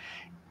year.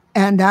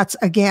 And that's,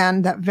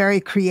 again, that very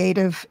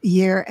creative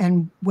year.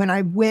 And when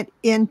I went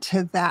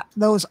into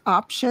those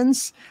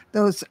options,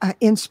 those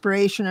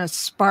inspiration or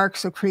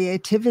sparks of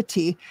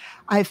creativity,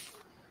 I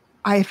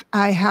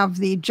have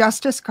the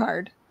Justice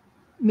card,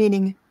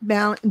 meaning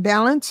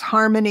balance,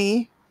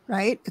 harmony,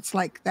 right? It's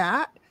like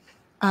that.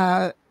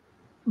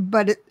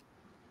 But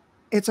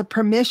it's a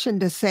permission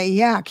to say,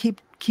 yeah, keep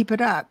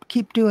it up,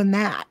 keep doing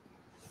that.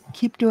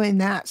 Keep doing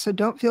that. So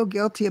don't feel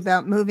guilty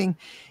about moving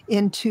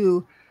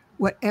into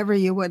whatever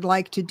you would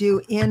like to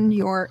do and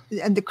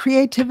the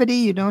creativity.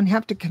 You don't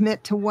have to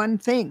commit to one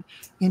thing.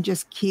 You can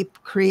just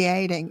keep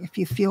creating. If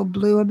you feel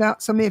blue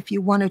about something, if you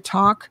want to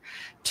talk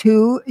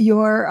to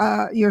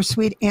your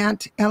sweet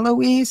Aunt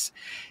Eloise,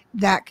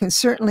 that can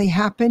certainly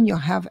happen. You'll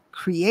have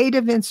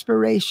creative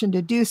inspiration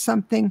to do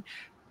something.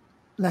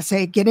 Let's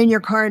say, get in your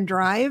car and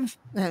drive.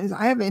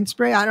 I have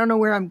inspiration. I don't know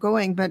where I'm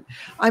going, but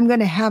I'm going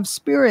to have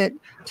spirit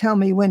tell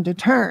me when to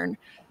turn.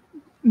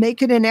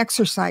 Make it an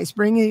exercise,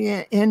 bringing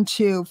it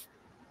into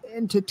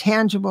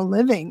tangible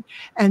living.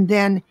 And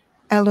then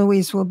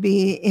Eloise will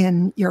be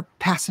in your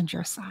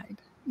passenger side,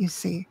 you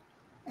see.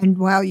 And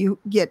while you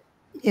get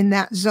in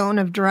that zone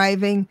of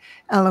driving,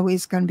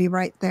 Eloise is going to be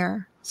right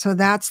there. So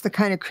that's the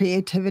kind of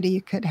creativity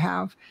you could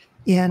have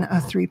in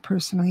a 3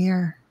 personal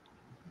year.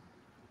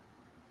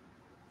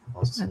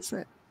 Awesome. That's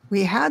it.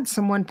 We had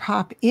someone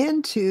pop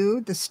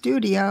into the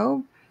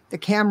studio. The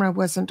camera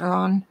wasn't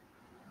on.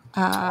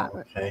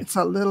 Okay. It's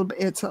a little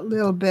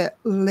bit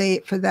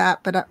late for that,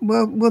 but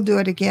we'll do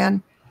it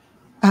again.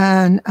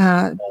 And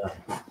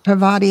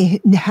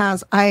Pavati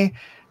has, I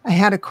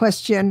had a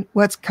question.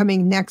 What's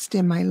coming next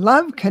in my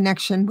love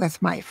connection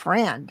with my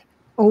friend?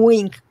 A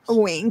wink, a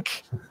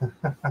wink.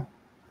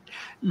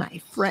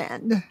 My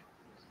friend.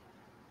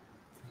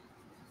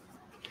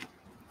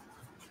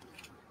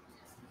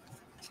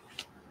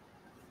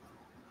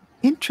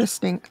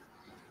 Interesting.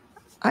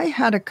 I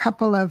had a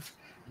couple of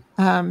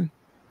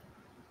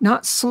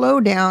not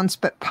slowdowns,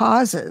 but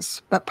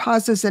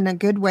pauses in a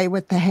good way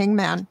with the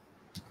Hangman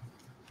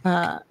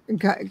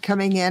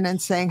coming in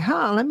and saying,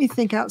 let me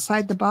think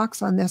outside the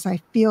box on this.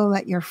 I feel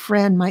that your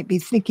friend might be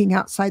thinking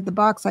outside the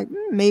box, like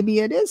maybe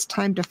it is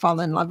time to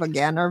fall in love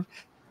again or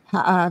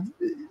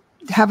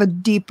have a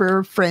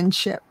deeper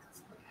friendship.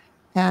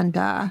 And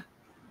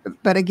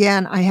but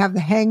again, I have the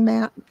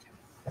Hangman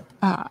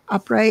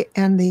upright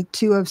and the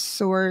 2 of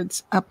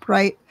Swords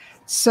upright.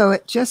 So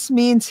it just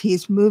means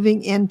he's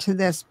moving into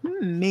this,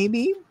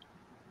 maybe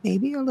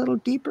a little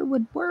deeper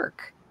would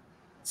work.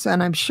 So,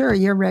 and I'm sure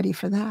you're ready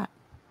for that.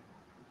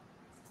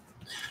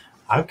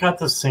 I've got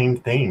the same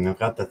thing. I've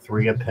got the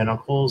Three of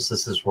Pentacles.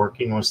 This is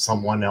working with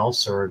someone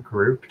else or a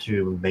group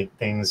to make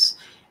things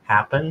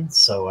happen.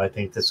 So I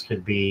think this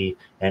could be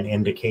an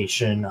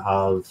indication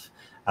of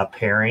a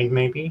pairing,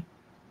 maybe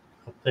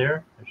up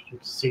there. As you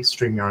can see,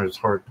 StreamYard is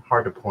hard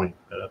to point,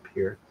 but up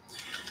here.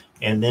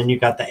 And then you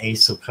got the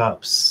Ace of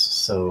Cups.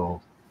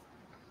 So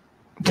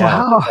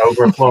yeah, wow,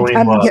 overflowing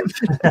love.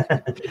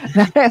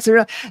 That's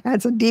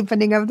a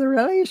deepening of the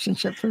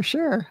relationship for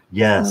sure.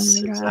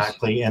 Yes,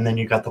 exactly. And then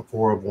you got the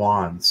Four of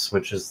Wands,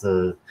 which is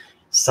the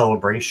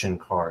celebration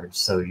card.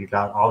 So you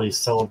got all these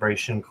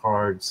celebration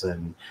cards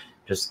and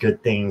just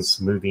good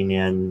things moving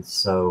in.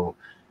 So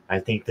I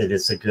think that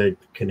it's a good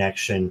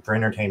connection for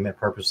entertainment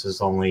purposes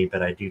only,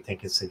 but I do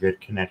think it's a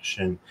good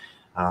connection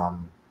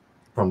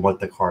from what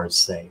the cards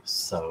say.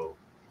 So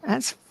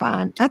that's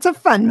fun. That's a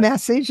fun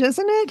message,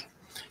 isn't it?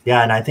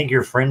 Yeah, and I think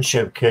your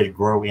friendship could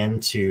grow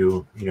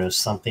into,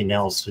 something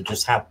else. So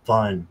just have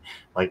fun,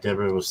 like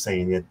Debra was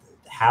saying.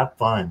 Have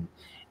fun,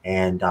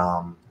 and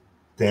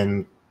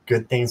then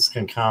good things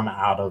can come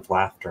out of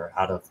laughter,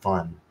 out of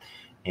fun,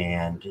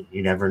 and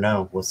you never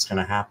know what's going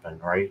to happen,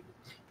 right?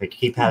 But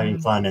keep having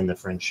fun in the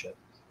friendship.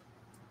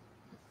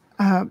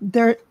 I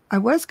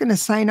was going to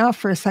sign off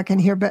for a second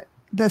here, but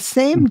the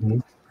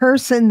same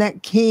person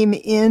that came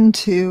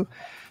into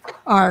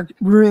our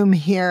room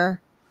here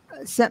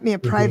sent me a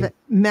private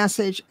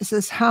message. It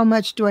says, how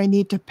much do I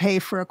need to pay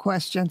for a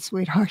question,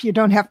 sweetheart? You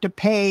don't have to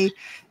pay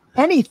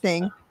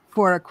anything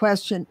for a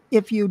question.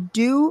 If you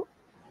do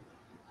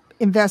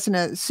invest in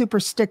a super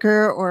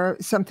sticker or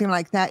something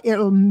like that,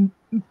 it'll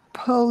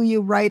pull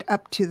you right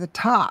up to the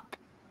top.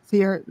 So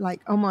you're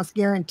like almost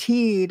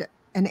guaranteed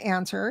an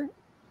answer.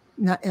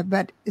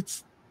 But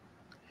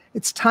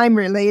it's time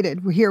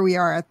related. Here we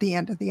are at the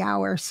end of the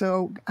hour.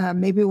 So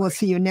maybe we'll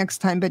see you next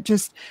time, but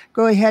just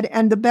go ahead.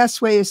 And the best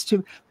way is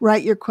to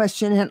write your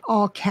question in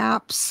all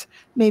caps,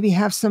 maybe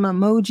have some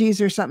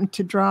emojis or something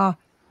to draw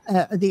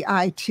the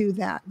eye to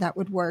that. That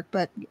would work.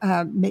 But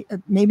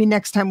maybe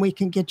next time we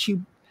can get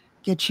you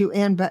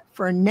in. But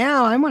for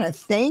now, I want to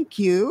thank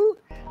you,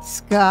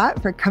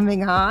 Scott, for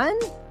coming on.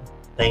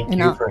 Thank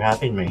you for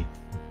having me.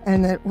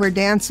 And that we're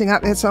dancing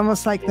up. It's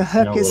almost like the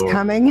hook is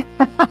coming.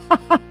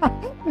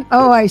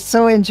 Oh, I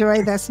so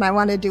enjoy this, and I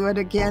want to do it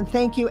again.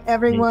 Thank you,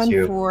 everyone,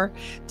 for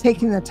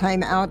taking the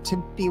time out to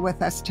be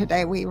with us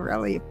today. We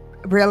really,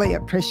 really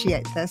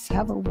appreciate this.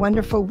 Have a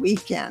wonderful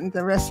weekend,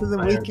 the rest of the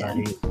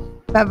weekend.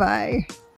 Bye-bye.